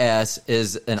F-E-I-S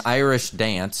is an Irish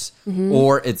dance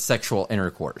or it's sexual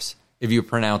intercourse if you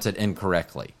pronounce it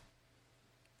incorrectly.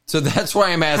 So that's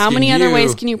why I'm asking How many you. other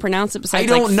ways can you pronounce it besides I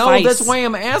don't like know. feis? That's why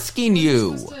I'm asking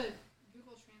you.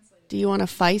 Do you want to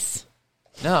feis?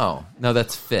 No,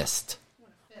 that's fist.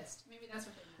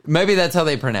 Maybe that's how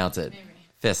they pronounce it.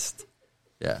 Fist.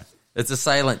 Yeah. It's a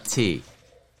silent T.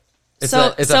 It's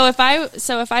If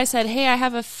I said, "Hey, I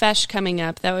have a fesh coming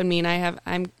up," that would mean I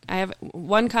have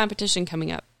one competition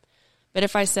coming up. But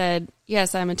if I said,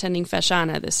 "Yes, I'm attending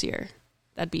Feshana this year,"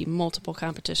 that'd be multiple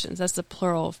competitions. That's the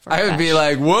plural for I would fesh. be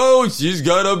like, whoa, she's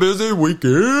got a busy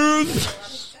weekend.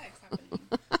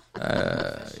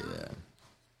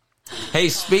 Hey,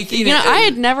 speaking You know, of... I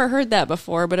had never heard that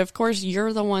before, but of course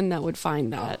you're the one that would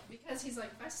find that. Because he's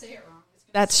like, if I say it wrong, it's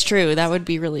That's true. That would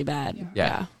be really bad.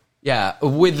 Yeah.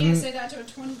 With... say that to a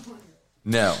 21-year-old.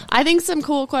 No. I think some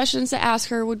cool questions to ask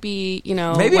her would be, you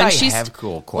know, Maybe when I she's- have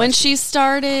cool questions. When she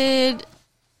started,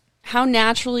 how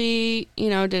naturally, you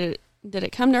know, did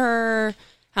it come to her?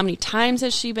 How many times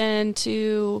has she been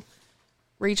to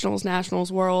regionals,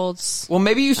 nationals, worlds? Well,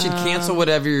 maybe you should cancel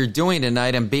whatever you're doing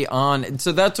tonight and be on.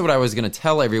 So that's what I was going to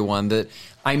tell everyone, that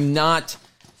I'm not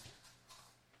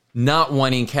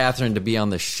wanting Catherine to be on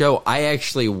the show. I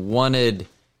actually wanted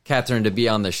Catherine to be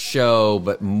on the show,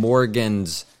 but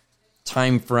Morgan's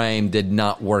time frame did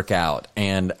not work out.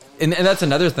 And that's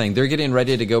another thing. They're getting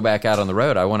ready to go back out on the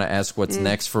road. I want to ask what's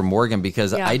next for Morgan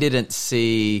because Yeah. I didn't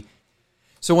see...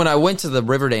 So when I went to the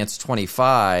Riverdance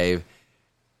 25...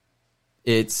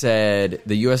 It said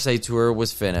the USA Tour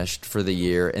was finished for the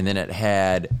year, and then it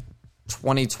had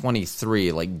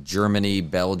 2023, like Germany,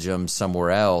 Belgium, somewhere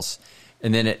else.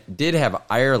 And then it did have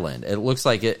Ireland. It looks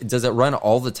like it... Does it run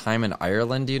all the time in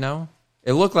Ireland, do you know?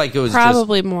 It looked like it was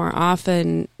Probably more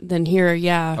often than here,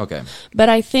 yeah. Okay. But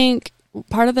I think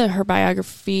part of her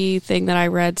biography thing that I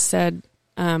read said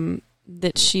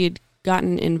that she had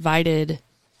gotten invited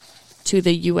to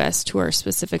the U.S. tour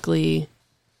specifically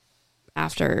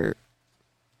after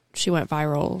she went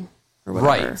viral or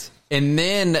whatever. Right. And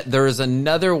then there's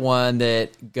another one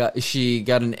that she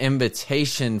got an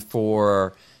invitation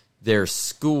for their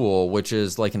school, which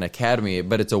is like an academy,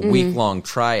 but it's a week-long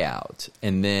tryout,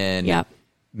 and then Yep.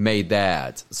 made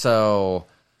that. So,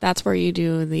 That's where you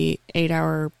do the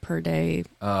 8-hour per day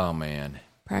oh, man.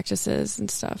 practices and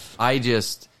stuff. I'm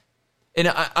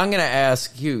going to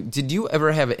ask you, did you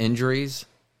ever have injuries?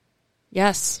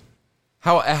 Yes.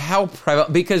 How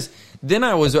prevalent? Because then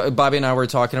Bobby and I were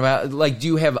talking about, like, do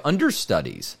you have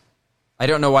understudies? I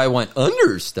don't know why I went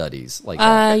understudies like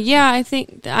that. Yeah,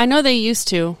 I know they used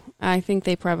to. I think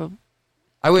they probably.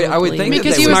 I would think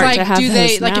Because that he they was would. Smart to like, have do they,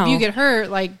 those like, now. if you get hurt,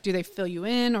 like, do they fill you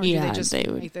in or do Yeah, they just they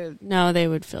would. make the. No, they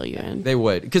would fill you in. They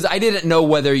would. Because I didn't know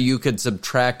whether you could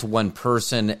subtract one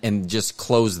person and just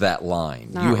close that line.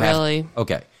 Not really.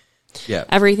 Okay. Yeah.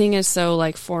 Everything is so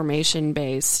like formation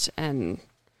based, and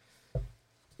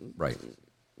Right.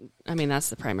 I mean that's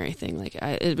the primary thing. Like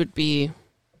it would be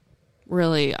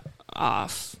really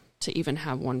off to even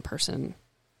have one person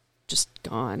just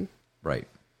gone. Right.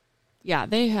 Yeah,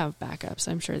 they have backups.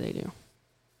 I'm sure they do.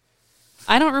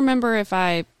 I don't remember if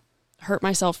I hurt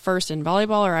myself first in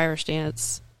volleyball or Irish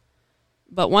dance,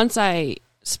 but once I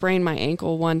sprained my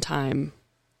ankle one time,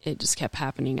 it just kept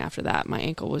happening after that. My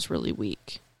ankle was really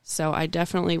weak. So I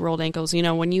definitely rolled ankles. You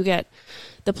know, when you get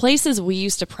the places we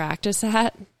used to practice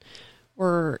at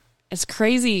were it's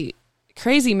crazy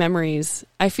memories.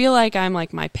 I feel like I'm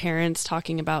like my parents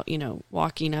talking about, you know,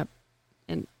 walking up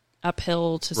and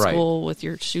uphill to Right. school with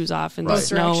your shoes off in Right. the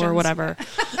snow or Directions.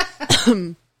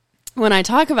 whatever. When I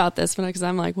talk about this, because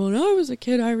I'm like, well, when I was a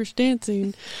kid Irish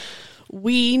dancing,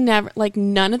 we never, like,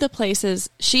 none of the places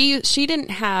she didn't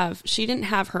have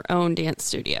her own dance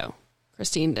studio.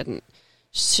 Christine didn't.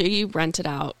 She rented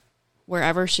out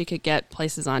wherever she could get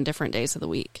places on different days of the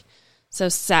week. So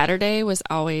Saturday was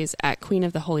always at Queen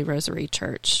of the Holy Rosary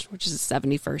Church, which is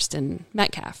 71st in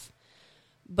Metcalf.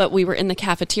 But we were in the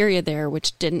cafeteria there,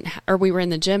 which didn't, or we were in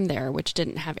the gym there, which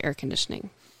didn't have air conditioning.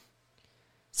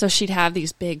 So she'd have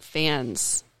these big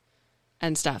fans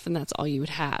and stuff, and that's all you would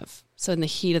have. So in the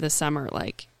heat of the summer,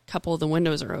 like, a couple of the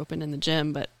windows are open in the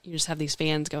gym, but you just have these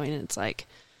fans going, and it's like,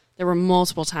 there were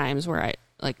multiple times where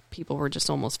people were just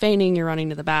almost fainting. You're running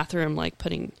to the bathroom, like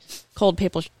putting cold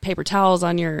paper towels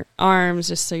on your arms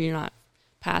just so you're not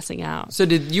passing out. So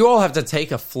did you all have to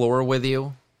take a floor with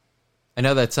you? I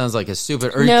know that sounds like a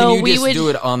stupid, or No, can we you just would- do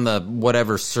it on the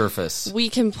whatever surface? We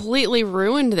completely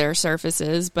ruined their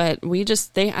surfaces, but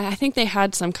I think they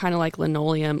had some kind of like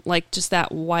linoleum, like just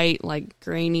that white, like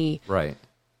grainy Right.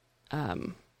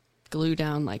 glue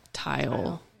down like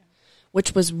tile,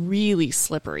 which was really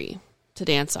slippery to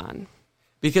dance on.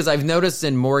 Because I've noticed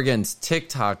in Morgan's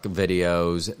TikTok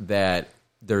videos that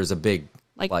there's a big,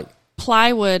 Like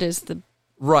plywood is the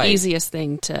right. easiest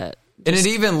thing to And it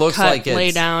even looks cut, like it's...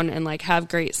 lay down and like have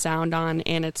great sound on,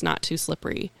 and it's not too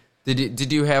slippery.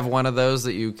 Did you have one of those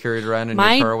that you carried around in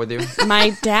My- your car with you?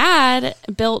 My dad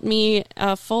built me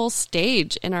a full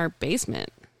stage in our basement.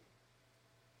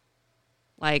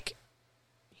 Like,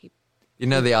 You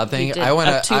know the odd he thing? did I want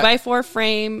a to... 2x4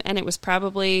 frame, and it was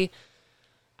probably,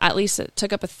 at least it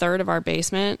took up a third of our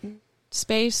basement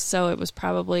space, so it was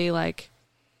probably like,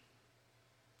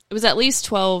 it was at least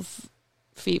 12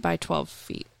 feet by 12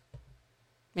 feet.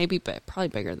 Maybe, but probably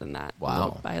bigger than that.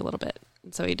 Wow. By a little bit.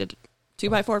 And so he did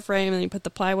 2x4 frame, and he put the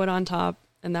plywood on top,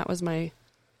 and that was my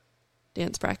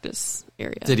dance practice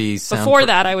area. Did he Before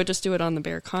that, I would just do it on the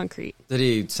bare concrete. Did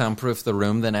he soundproof the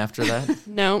room then after that?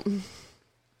 No,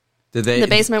 Did they? the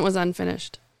basement was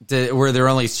unfinished. Were there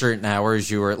only certain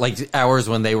hours you were... Like hours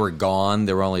when they were gone,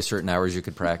 there were only certain hours you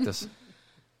could practice?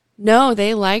 No,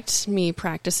 they liked me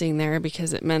practicing there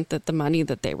because it meant that the money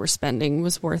that they were spending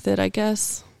was worth it, I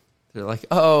guess. They're like,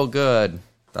 oh, good.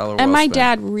 $1 And my spent.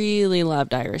 dad really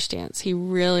loved Irish dance. He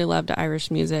really loved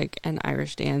Irish music and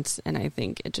Irish dance, and I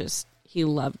think he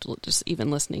loved just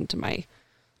even listening to my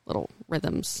little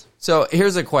rhythms. So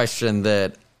here's a question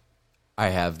that I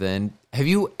have then. Have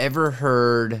you ever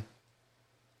heard,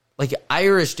 like,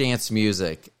 Irish dance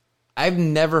music? I've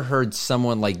never heard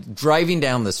someone, like, driving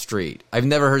down the street. I've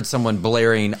never heard someone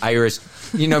blaring Irish,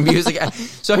 music.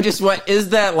 So I just want, is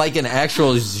that like an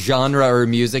actual genre or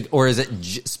music, or is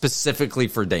it specifically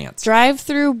for dance? Drive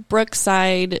through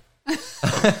Brookside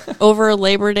over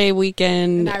Labor Day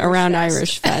weekend Irish around Fest.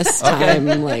 Irish Fest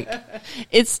time. Like,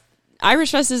 it's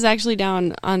Irish Fest is actually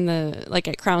down on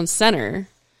at Crown Center,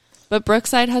 but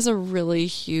Brookside has a really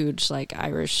huge like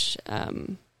Irish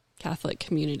Catholic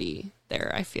community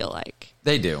there, I feel like.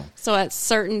 They do. So at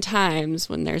certain times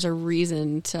when there's a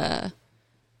reason to,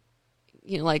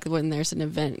 like when there's an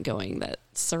event going that's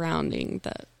surrounding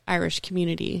the Irish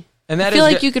community, And that I feel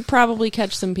is like you could probably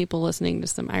catch some people listening to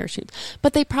some Irish music,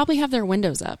 but they probably have their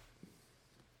windows up.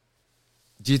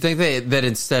 Do you think that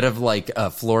instead of like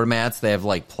floor mats, they have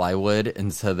like plywood,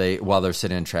 and so while they're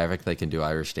sitting in traffic, they can do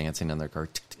Irish dancing in their car?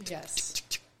 Yes.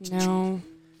 No.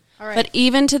 All right. But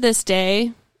even to this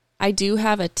day, I do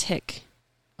have a tick.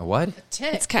 A what?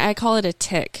 Tick. I call it a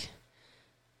tick.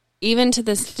 Even to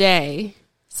this day,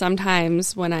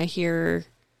 sometimes when I hear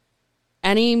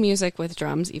any music with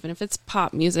drums, even if it's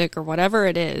pop music or whatever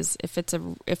it is, if it's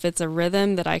a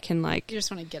rhythm that I can like, You just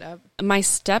want to get up. my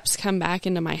steps come back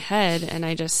into my head, and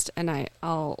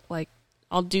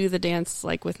I'll do the dance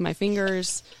like with my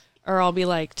fingers, or I'll be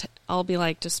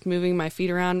like just moving my feet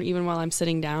around even while I'm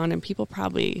sitting down, and people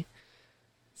probably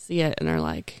see it and are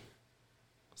like,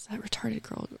 "What's that retarded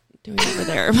girl doing over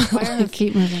there?"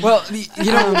 Keep moving. Well,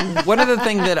 one of the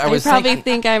things that I They was probably thinking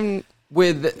think I'm.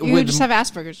 with just have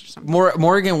Asperger's or something.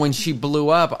 Morgan, when she blew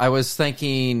up, I was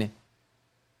thinking,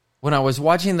 when I was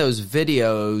watching those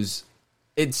videos,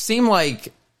 it seemed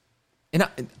like, and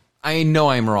I know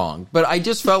I'm wrong, but I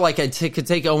just felt like I could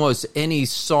take almost any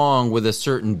song with a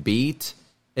certain beat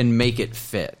and make it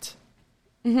fit.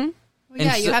 Well, And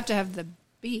yeah, so- you have to have the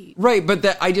beat. Right,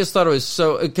 but I just thought it was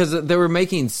so, because they were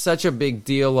making such a big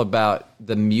deal about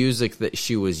the music that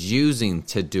she was using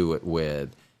to do it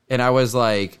with. And I was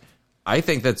like, I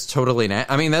think that's totally,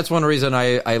 that's one reason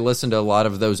I listen to a lot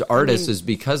of those artists is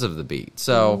because of the beat.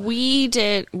 So We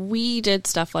did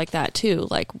stuff like that too.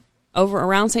 Like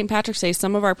around St. Patrick's Day,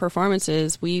 some of our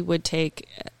performances, we would take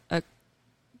a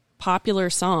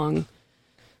popular song,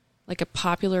 like a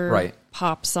popular Right.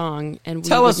 pop song, and we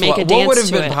Tell would us make a what dance would have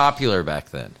to been it. popular back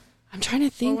then. I'm trying to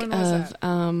think when was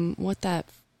of what that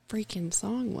freaking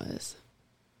song was.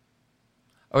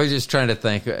 I was just trying to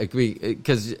think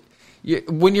because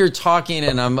when you're talking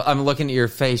and I'm looking at your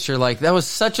face, you're like, that was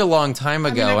such a long time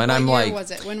ago, and I'm like,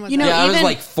 was it? When was You know, it? yeah, I was even-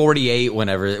 like 48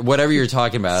 whatever you're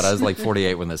talking about. I was like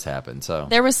 48 when this happened. So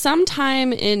There was some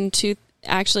time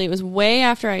actually, it was way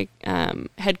after I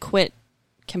had quit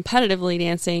competitively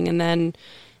dancing and then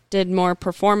did more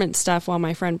performance stuff while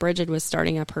my friend Bridget was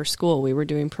starting up her school. We were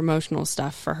doing promotional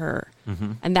stuff for her.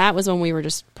 Mm-hmm. And that was when we were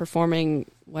just performing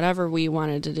whatever we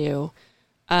wanted to do.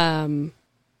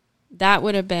 That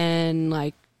would have been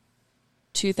like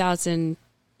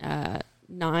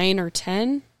 2009 or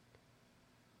 10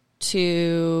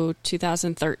 to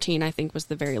 2013, I think was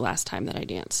the very last time that I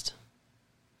danced.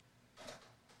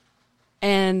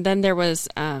 And then there was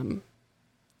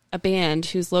a band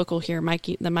who's local here,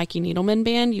 the Mikey Needleman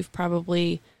Band. You've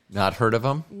probably not heard of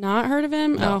them? not heard of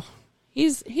him. No. Oh,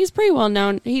 he's pretty well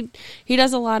known. He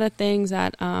does a lot of things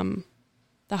at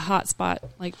the hot spot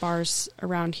like bars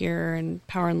around here and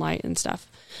Power and Light and stuff.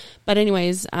 But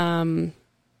anyways,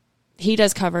 he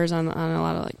does covers on a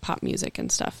lot of like pop music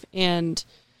and stuff. And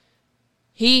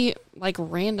he like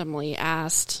randomly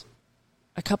asked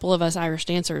a couple of us Irish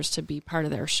dancers to be part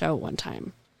of their show one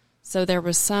time. So there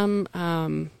was some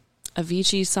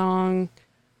Avicii song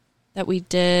that we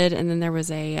did, and then there was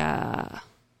a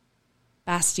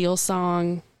Bastille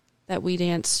song that we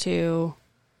danced to.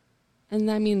 And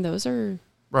I mean, those are...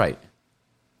 Right.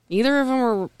 Neither of them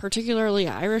were particularly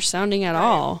Irish sounding at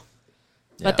all.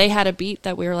 But Yeah. they had a beat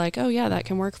that we were like, oh yeah, that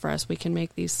can work for us. We can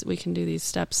do these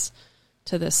steps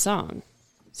to this song.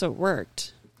 So it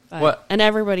worked. What- And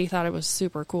everybody thought it was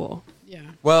super cool. Yeah.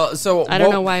 Well, so I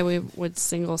don't know why we would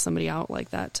single somebody out like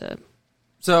that to...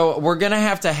 So we're gonna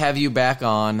have you back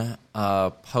on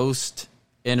post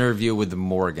interview with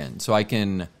Morgan, so I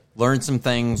can learn some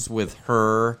things with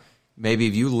her. Maybe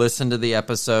if you listen to the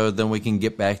episode, then we can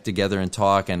get back together and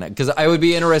talk. And because I would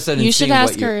be interested in You should seeing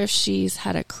ask what her if she's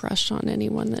had a crush on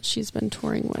anyone that she's been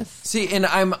touring with. See, and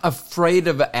I'm afraid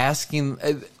of asking.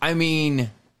 I mean,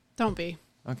 Don't be.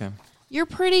 okay. You're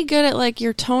pretty good at like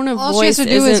your tone of All she has voice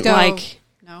to do is isn't go. like...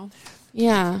 No.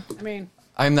 Yeah. I mean,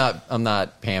 I'm not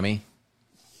Pammy.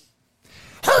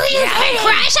 Who you can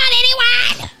crush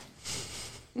on anyone?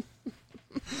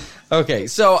 Okay,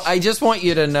 so I just want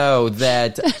you to know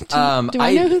that Do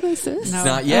I know who this is? no.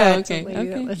 not yet. Oh, okay. It's a lady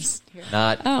that lives here.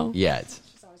 Not Oh. yet.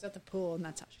 She's always at the pool, and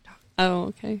that's how she talks. Oh,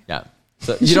 okay. Yeah.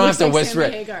 So you don't have to looks like whisper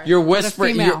Sammy it. Hagar, You're but a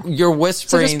whispering. female. You're So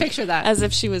whispering. just picture that. As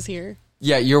if she was here.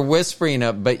 Yeah, you're whispering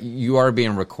up, but you are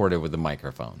being recorded with the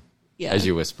microphone Yeah. as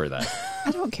you whisper that.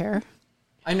 I don't care.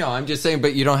 I know. I'm just saying,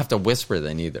 but you don't have to whisper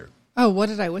then either. Oh, what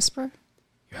did I whisper?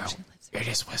 You're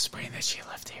just whispering that she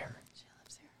lived here.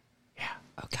 Yeah.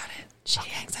 Oh, got it. She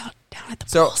hangs out down at the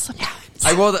So pool sometimes.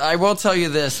 I will tell you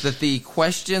this, that the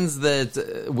questions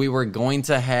that we were going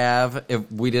to have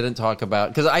if we didn't talk about,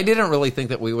 because I didn't really think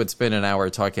that we would spend an hour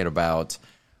talking about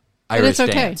Irish it's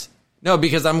okay. dance. No,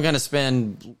 because I'm going to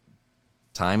spend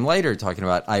time later talking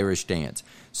about Irish dance.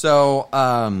 So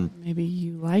Maybe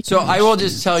you like So it. I will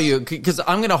just tell you, because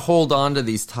I'm going to hold on to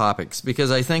these topics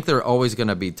because I think they're always going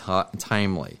to be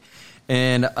timely.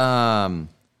 And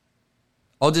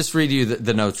I'll just read you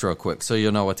the notes real quick so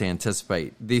you'll know what to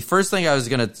anticipate. The first thing I was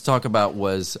going to talk about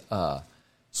was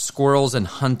squirrels and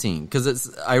hunting,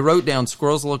 because I wrote down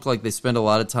squirrels look like they spend a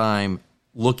lot of time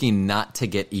looking not to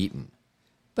get eaten.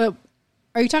 But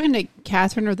are you talking to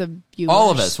Catherine or the viewers?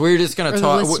 All of us. We're just going Or to the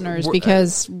talk. listeners,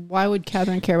 because why would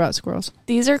Catherine care about squirrels?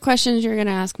 These are questions you're going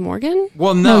to ask Morgan?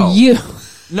 Well, no. you.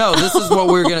 No, this is what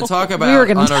we're going to talk about were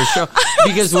gonna on our show.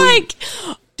 Because we. Like,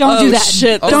 Don't Oh, do that.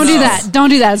 shit. Don't Oh, do no. that. Don't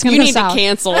do that. It's going you to go need to south.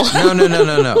 cancel.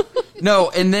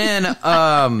 No, and then,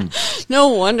 No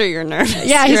wonder you're nervous.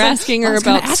 Yeah, he's you're like, asking I her was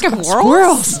gonna about ask her about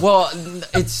squirrels. squirrels. well,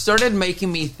 it started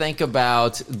making me think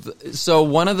about, so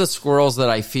one of the squirrels that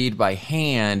I feed by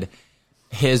hand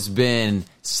has been,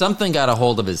 something got a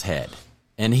hold of his head,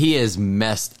 and he is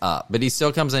messed up, but he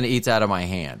still comes and eats out of my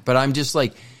hand. But I'm just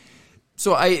like,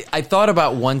 so I thought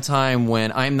about one time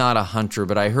when I'm not a hunter,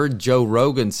 but I heard Joe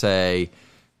Rogan say,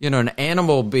 you know, an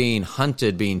animal being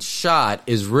hunted, being shot,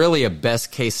 is really a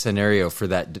best case scenario for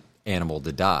that animal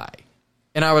to die.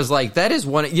 And I was like, that is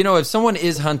one, you know, if someone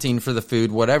is hunting for the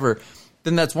food, whatever,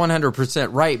 then that's 100%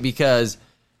 right, because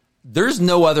there's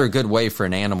no other good way for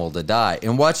an animal to die.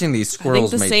 And watching these I think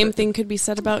squirrels the make same thing could be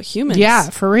said about humans.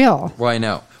 Yeah, for real. Well, I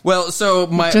know. Well, so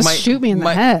Shoot me in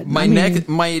the head. My I mean, neck,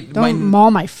 Don't maul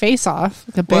my face off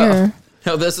like a bear. Well,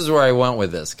 no, this is where I went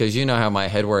with this, because you know how my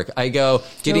head works. I go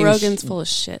Joe Rogan's full of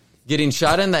shit. getting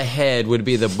shot in the head would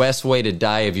be the best way to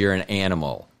die if you're an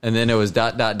animal. And then it was ...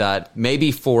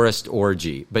 maybe forest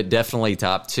orgy, but definitely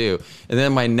top 2. And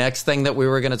then my next thing that we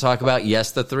were going to talk about,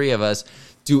 yes, the 3 of us,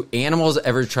 do animals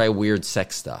ever try weird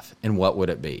sex stuff? And what would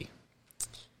it be?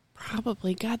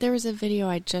 Probably. God, there was a video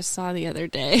I just saw the other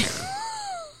day.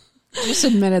 Just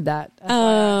admitted that.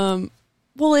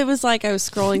 Well, it was like I was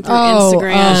scrolling through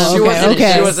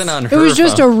Instagram. She wasn't on her It was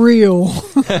just a phone. reel.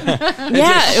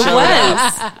 Yeah, it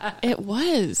was. It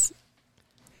was.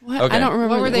 What? Okay. I don't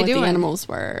remember What were they what doing? the animals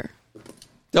were.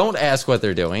 Don't ask what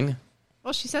they're doing.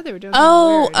 Well, she said they were doing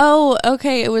something weird. Oh,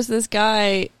 okay. It was this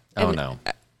guy. Oh, and, no.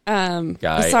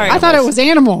 Guy. Sorry. I thought it was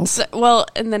animals. Well,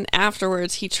 and then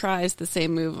afterwards, he tries the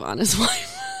same move on his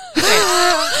wife.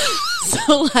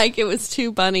 So, like, it was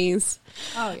 2 bunnies.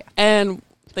 Oh, yeah. And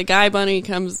the guy bunny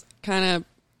comes kind of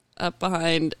up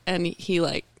behind, and he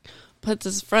like puts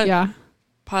his front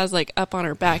paws like up on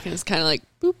her back, and it's kind of like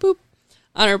boop boop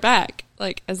on her back,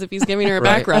 like as if he's giving her a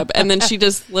back rub. And then she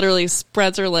just literally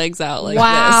spreads her legs out like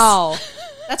Wow. this.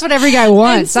 That's what every guy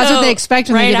wants. And That's what so they expect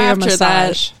when right they give you a after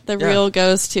massage. that, the reel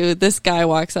goes to this guy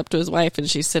walks up to his wife, and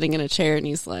she's sitting in a chair, and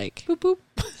he's like boop boop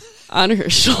on her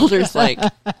shoulders, like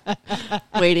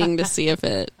waiting to see if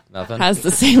it Nothing? has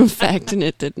the same effect, and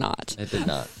it did not. It did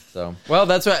not. So, well,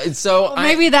 that's right. So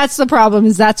Maybe that's the problem,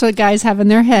 is that's what guys have in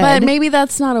their head. But maybe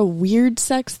that's not a weird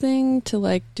sex thing to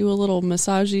like do a little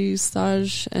massage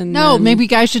and no, then- maybe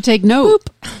guys should take note.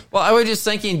 Well, I was just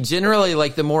thinking generally,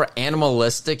 like the more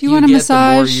animalistic you you want a get,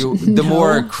 massage? the No.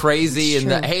 more crazy It's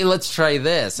and the true. hey, let's try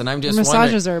this. And I'm just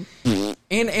Massages wondering, are.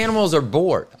 and animals are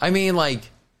bored. I mean, like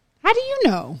How do you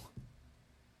know?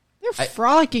 They're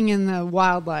frolicking in the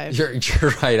wildlife.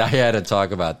 you're right. I had to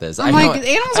talk about this. I'm like,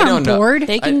 animals aren't bored.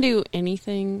 they can do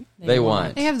anything They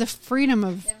want. They have the freedom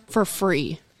of. for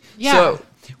free. Yeah. So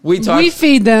we talked. We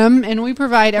feed them and we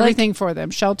provide everything for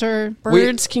them. Shelter.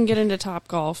 Birds can get into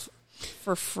Topgolf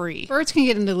for free. Birds can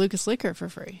get into Lucas Liquor for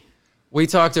free. We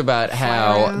talked about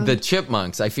how around. the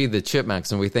chipmunks, I feed the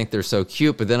chipmunks and we think they're so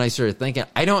cute, but then I started thinking,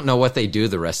 I don't know what they do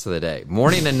the rest of the day.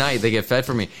 Morning and night, they get fed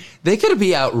from me. They could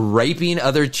be out raping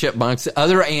other chipmunks,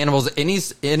 other animals, any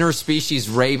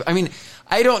interspecies rape. I mean,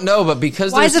 I don't know, but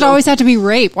because Why does it always have to be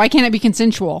rape? Why can't it be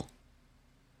consensual?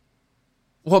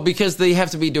 Well, because they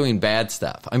have to be doing bad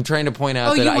stuff. I'm trying to point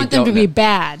out Oh, that you I want don't them to be know.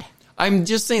 bad. I'm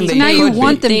just saying they now you could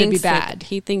want be. them to be Thinks that- bad.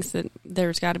 He thinks that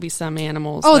there's got to be some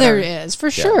animals. Oh, that there are- is, for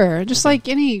sure. Just like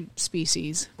any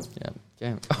species. Yeah.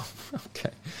 Yeah. Oh, okay.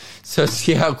 So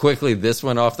see how quickly this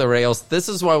went off the rails? This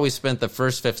is why we spent the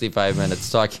first 55 minutes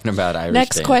talking about Irish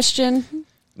Next dance. question.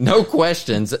 No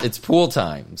questions. It's pool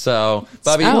time. So,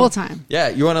 Bobby. pool time. Yeah.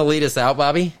 You want to lead us out,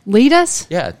 Bobby? Lead us?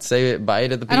 Yeah. Say bye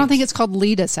to the peeps. I don't think it's called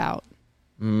lead us out.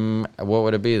 What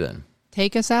would it be then?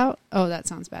 Take us out? Oh, that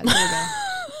sounds bad. There we go.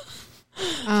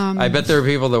 I bet there are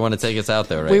people that want to take us out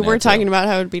there right We now, were too. talking about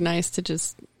how it would be nice to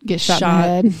just Get shot in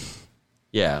the head.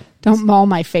 Yeah. Don't maul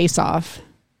my face off.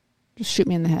 Just shoot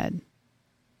me in the head.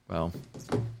 Well.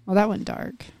 Well, that went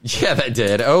dark. Yeah, that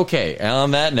did. Okay.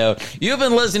 On that note, you've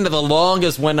been listening to the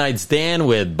longest one night stand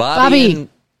with Bobby. Bobby. And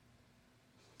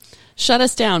shut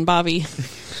us down, Bobby.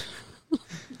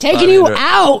 Taking Bobby you and Ro-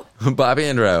 out. Bobby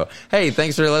and Ro. Hey,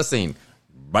 thanks for listening.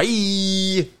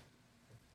 Bye.